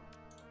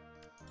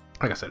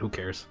like I said, who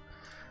cares?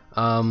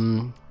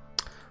 So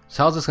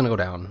how's this gonna go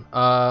down?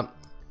 I'm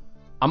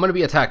gonna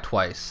be attacked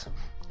twice,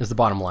 is the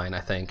bottom line, I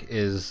think.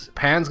 Is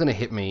Pan's gonna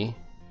hit me.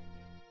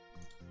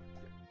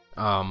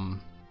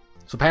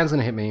 So Pan's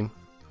gonna hit me,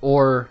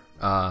 or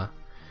well,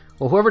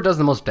 whoever does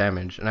the most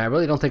damage, and I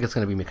really don't think it's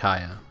gonna be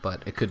Micaiah,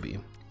 but it could be.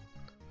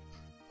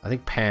 I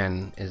think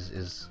Pan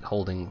is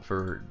holding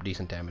for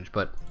decent damage,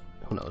 but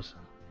who knows.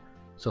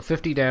 So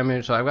 50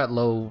 damage, so I've got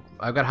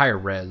higher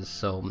res,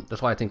 so that's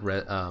why I think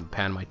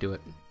Pan might do it.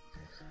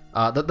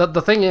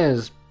 The thing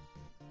is,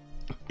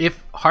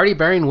 if Hardy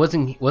Baron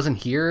wasn't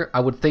here, I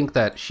would think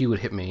that she would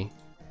hit me.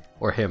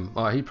 Or him.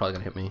 Oh, he's probably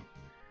gonna hit me.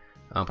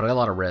 But I got a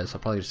lot of res, so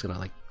I'm probably just gonna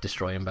like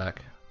destroy him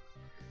back.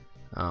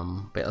 But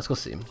yeah, let's go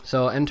see.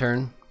 So end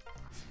turn.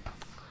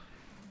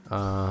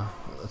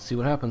 Let's see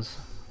what happens.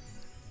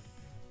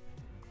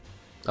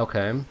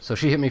 Okay, so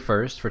she hit me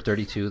first for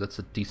 32. That's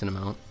a decent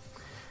amount.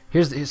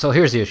 here's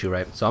the issue,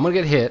 right? So I'm gonna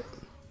get hit.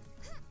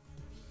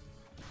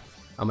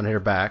 I'm gonna hit her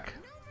back.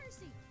 No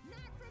mercy, not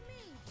from me.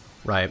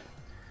 Right.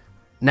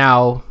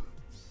 Now,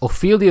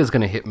 Ophelia's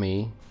gonna hit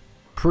me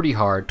pretty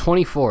hard.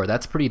 24,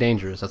 that's pretty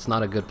dangerous. That's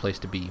not a good place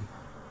to be.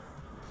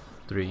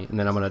 3, and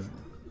then I'm gonna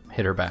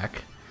hit her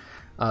back.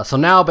 So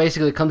now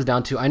basically it comes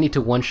down to I need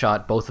to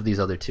one-shot both of these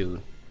other two.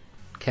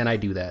 Can I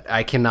do that?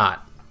 I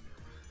cannot.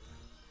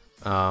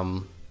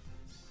 So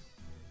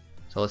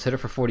let's hit her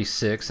for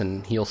 46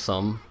 and heal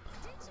some.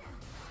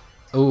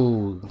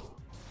 Ooh,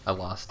 I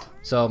lost.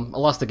 So I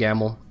lost the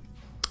gamble.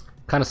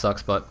 Kind of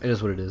sucks, but it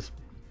is what it is.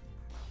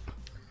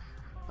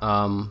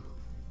 Very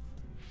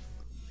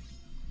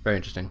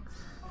interesting.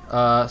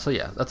 So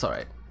yeah, that's all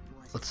right.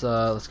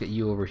 Let's get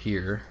you over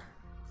here.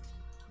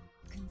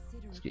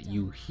 Let's get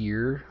you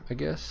here, I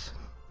guess.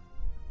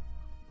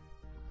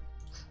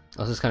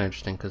 Oh, this is kind of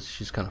interesting because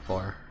she's kind of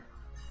far.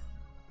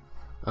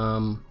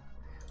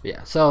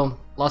 Yeah, so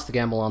lost the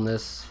gamble on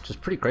this, which is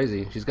pretty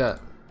crazy. She's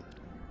got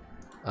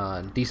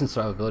decent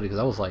survivability because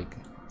I was like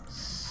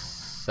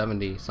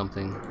 70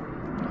 something.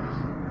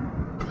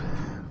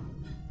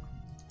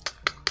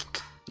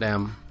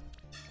 Damn,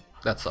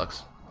 that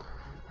sucks.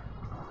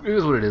 It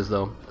is what it is,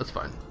 though. That's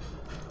fine.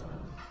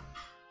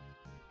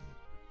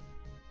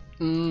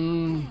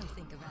 I'll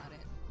think about it.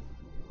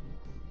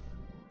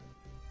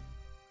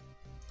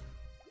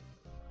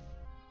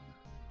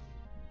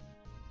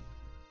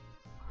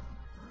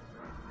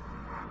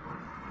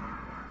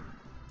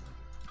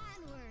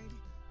 Onward.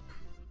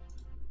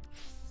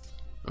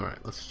 Alright,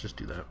 let's just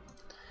do that.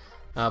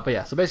 But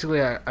yeah, so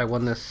basically I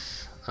won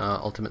this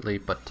ultimately,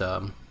 but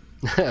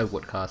at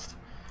what cost?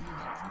 You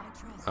have my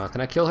trust.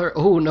 Can I kill her?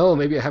 Oh no,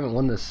 maybe I haven't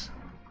won this.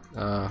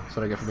 That's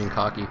what I get for being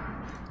cocky. Of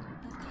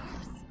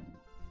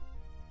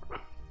course.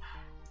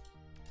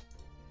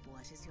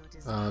 What is your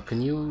desire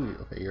Can you?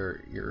 Okay,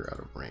 you're out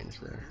of range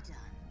there. done?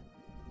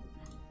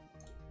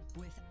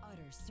 With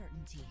utter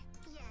certainty.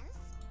 Yes.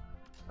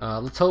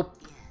 Let's hope.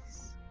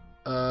 Yes.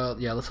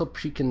 Yeah, let's hope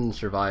she can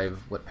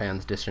survive what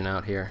Pan's dishing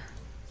out here.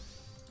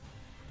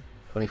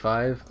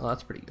 25. Oh,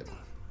 that's pretty good.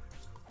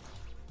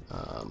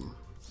 And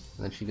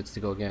then she gets to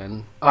go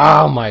again.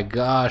 Oh my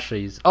gosh,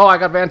 she's. Oh, I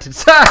got vantage.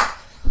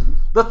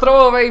 The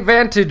throwaway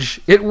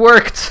vantage. It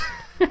worked.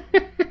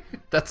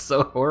 That's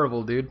so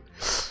horrible, dude.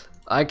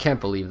 I can't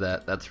believe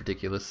that. That's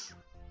ridiculous.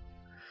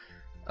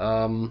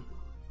 Let's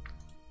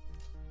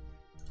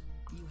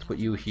put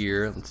you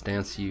here. Let's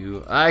dance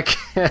you. I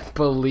can't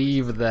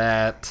believe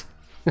that.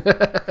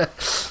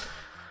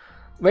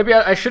 Maybe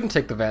I shouldn't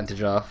take the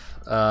vantage off.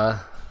 I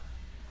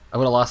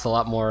would have lost a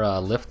lot more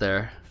lift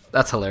there.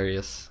 That's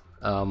hilarious.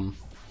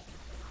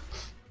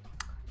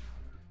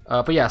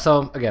 But yeah,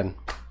 so again,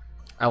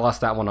 I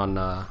lost that one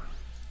on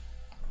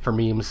for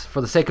memes, for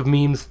the sake of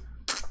memes.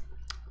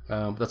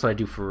 That's what I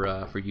do for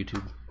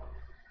YouTube.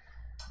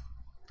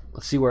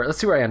 Let's see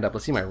where I end up.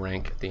 Let's see my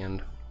rank at the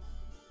end.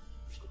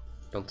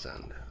 Don't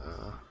send.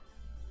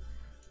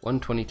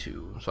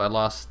 122. So I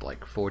lost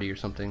like 40 or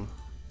something.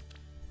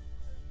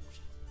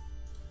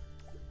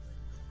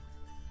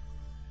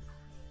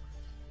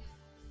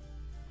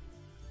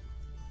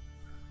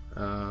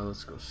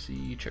 Let's go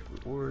see, check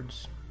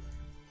rewards.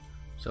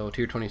 So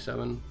tier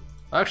 27.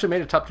 I actually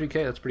made a top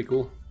 3K, that's pretty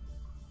cool.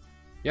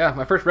 Yeah,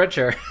 my first red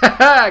share.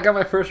 I got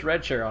my first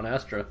red share on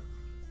Astra.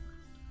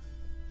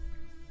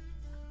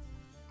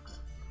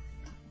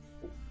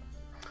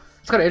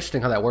 It's kind of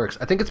interesting how that works.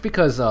 I think it's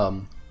because,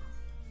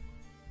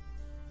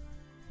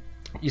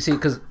 you see,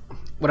 because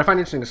what I find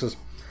interesting is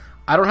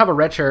I don't have a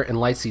red share in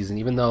light season,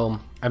 even though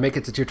I make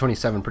it to tier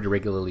 27 pretty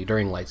regularly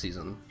during light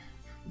season.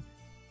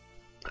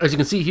 As you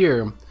can see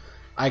here,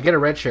 I get a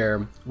red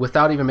share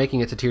without even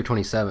making it to tier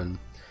 27.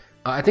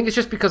 I think it's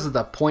just because of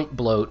the point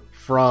bloat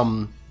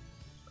from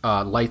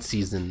light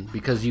season,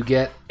 because you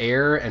get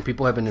air and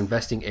people have been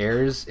investing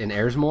airs in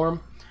airs more.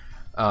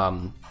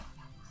 So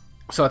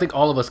I think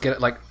all of us get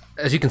it, like,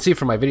 as you can see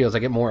from my videos, I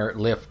get more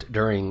lift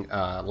during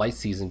light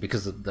season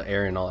because of the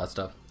air and all that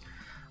stuff.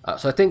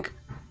 So I think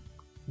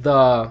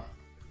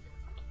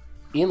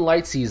in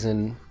light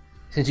season,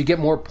 since you get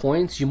more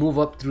points, you move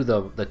up through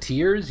the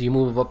tiers. You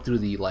move up through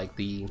the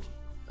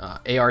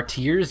AR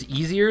tiers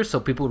easier, so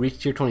people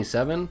reach tier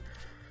 27.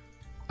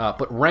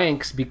 But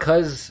ranks,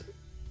 because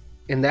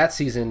in that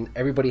season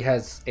everybody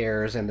has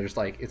airs and there's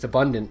it's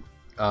abundant.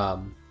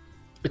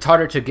 It's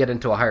harder to get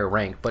into a higher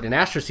rank. But in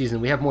Astra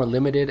season, we have more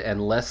limited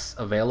and less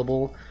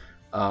available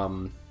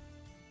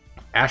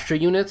Astra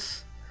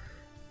units.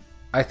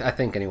 I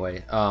think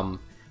anyway.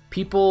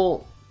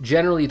 People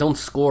generally don't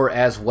score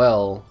as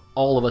well,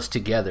 all of us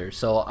together.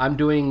 So I'm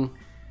doing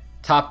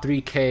top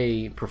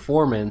 3K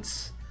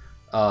performance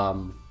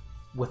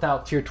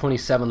without tier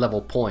 27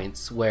 level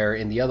points, where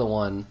in the other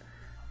one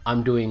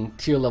I'm doing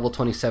tier level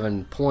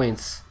 27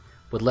 points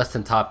with less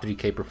than top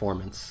 3K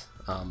performance.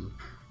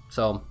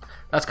 So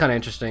that's kind of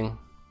interesting.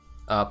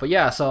 But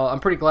yeah, so I'm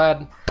pretty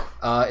glad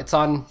it's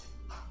on,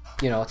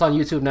 it's on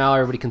YouTube now.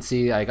 Everybody can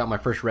see I got my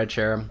first red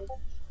share.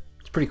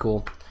 It's pretty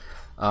cool.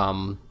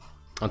 On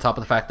top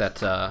of the fact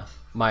that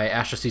my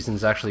Astra season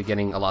is actually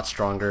getting a lot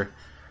stronger.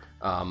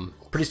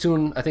 Pretty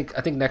soon, I think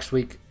next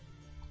week,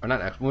 or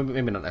not next,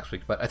 maybe not next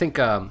week, but I think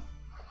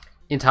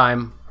in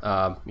time,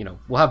 you know,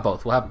 we'll have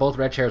both. We'll have both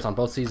red chairs on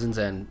both seasons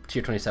and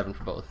tier 27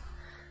 for both.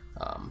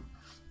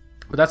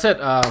 But that's it.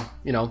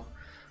 You know,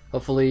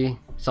 hopefully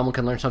someone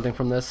can learn something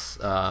from this,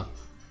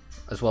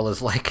 as well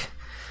as like,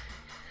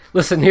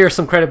 listen, here's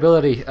some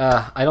credibility.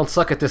 I don't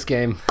suck at this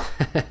game.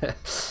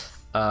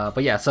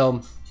 But yeah,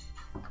 so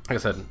like I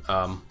said,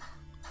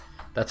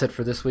 that's it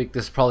for this week.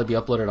 This will probably be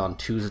uploaded on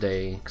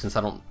Tuesday, since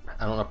I don't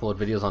upload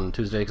videos on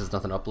Tuesday because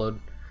there's nothing to upload.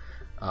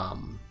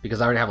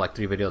 Because I already have like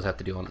 3 videos I have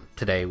to do on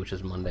today, which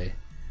is Monday.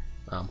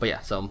 But yeah,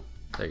 so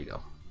there you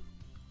go.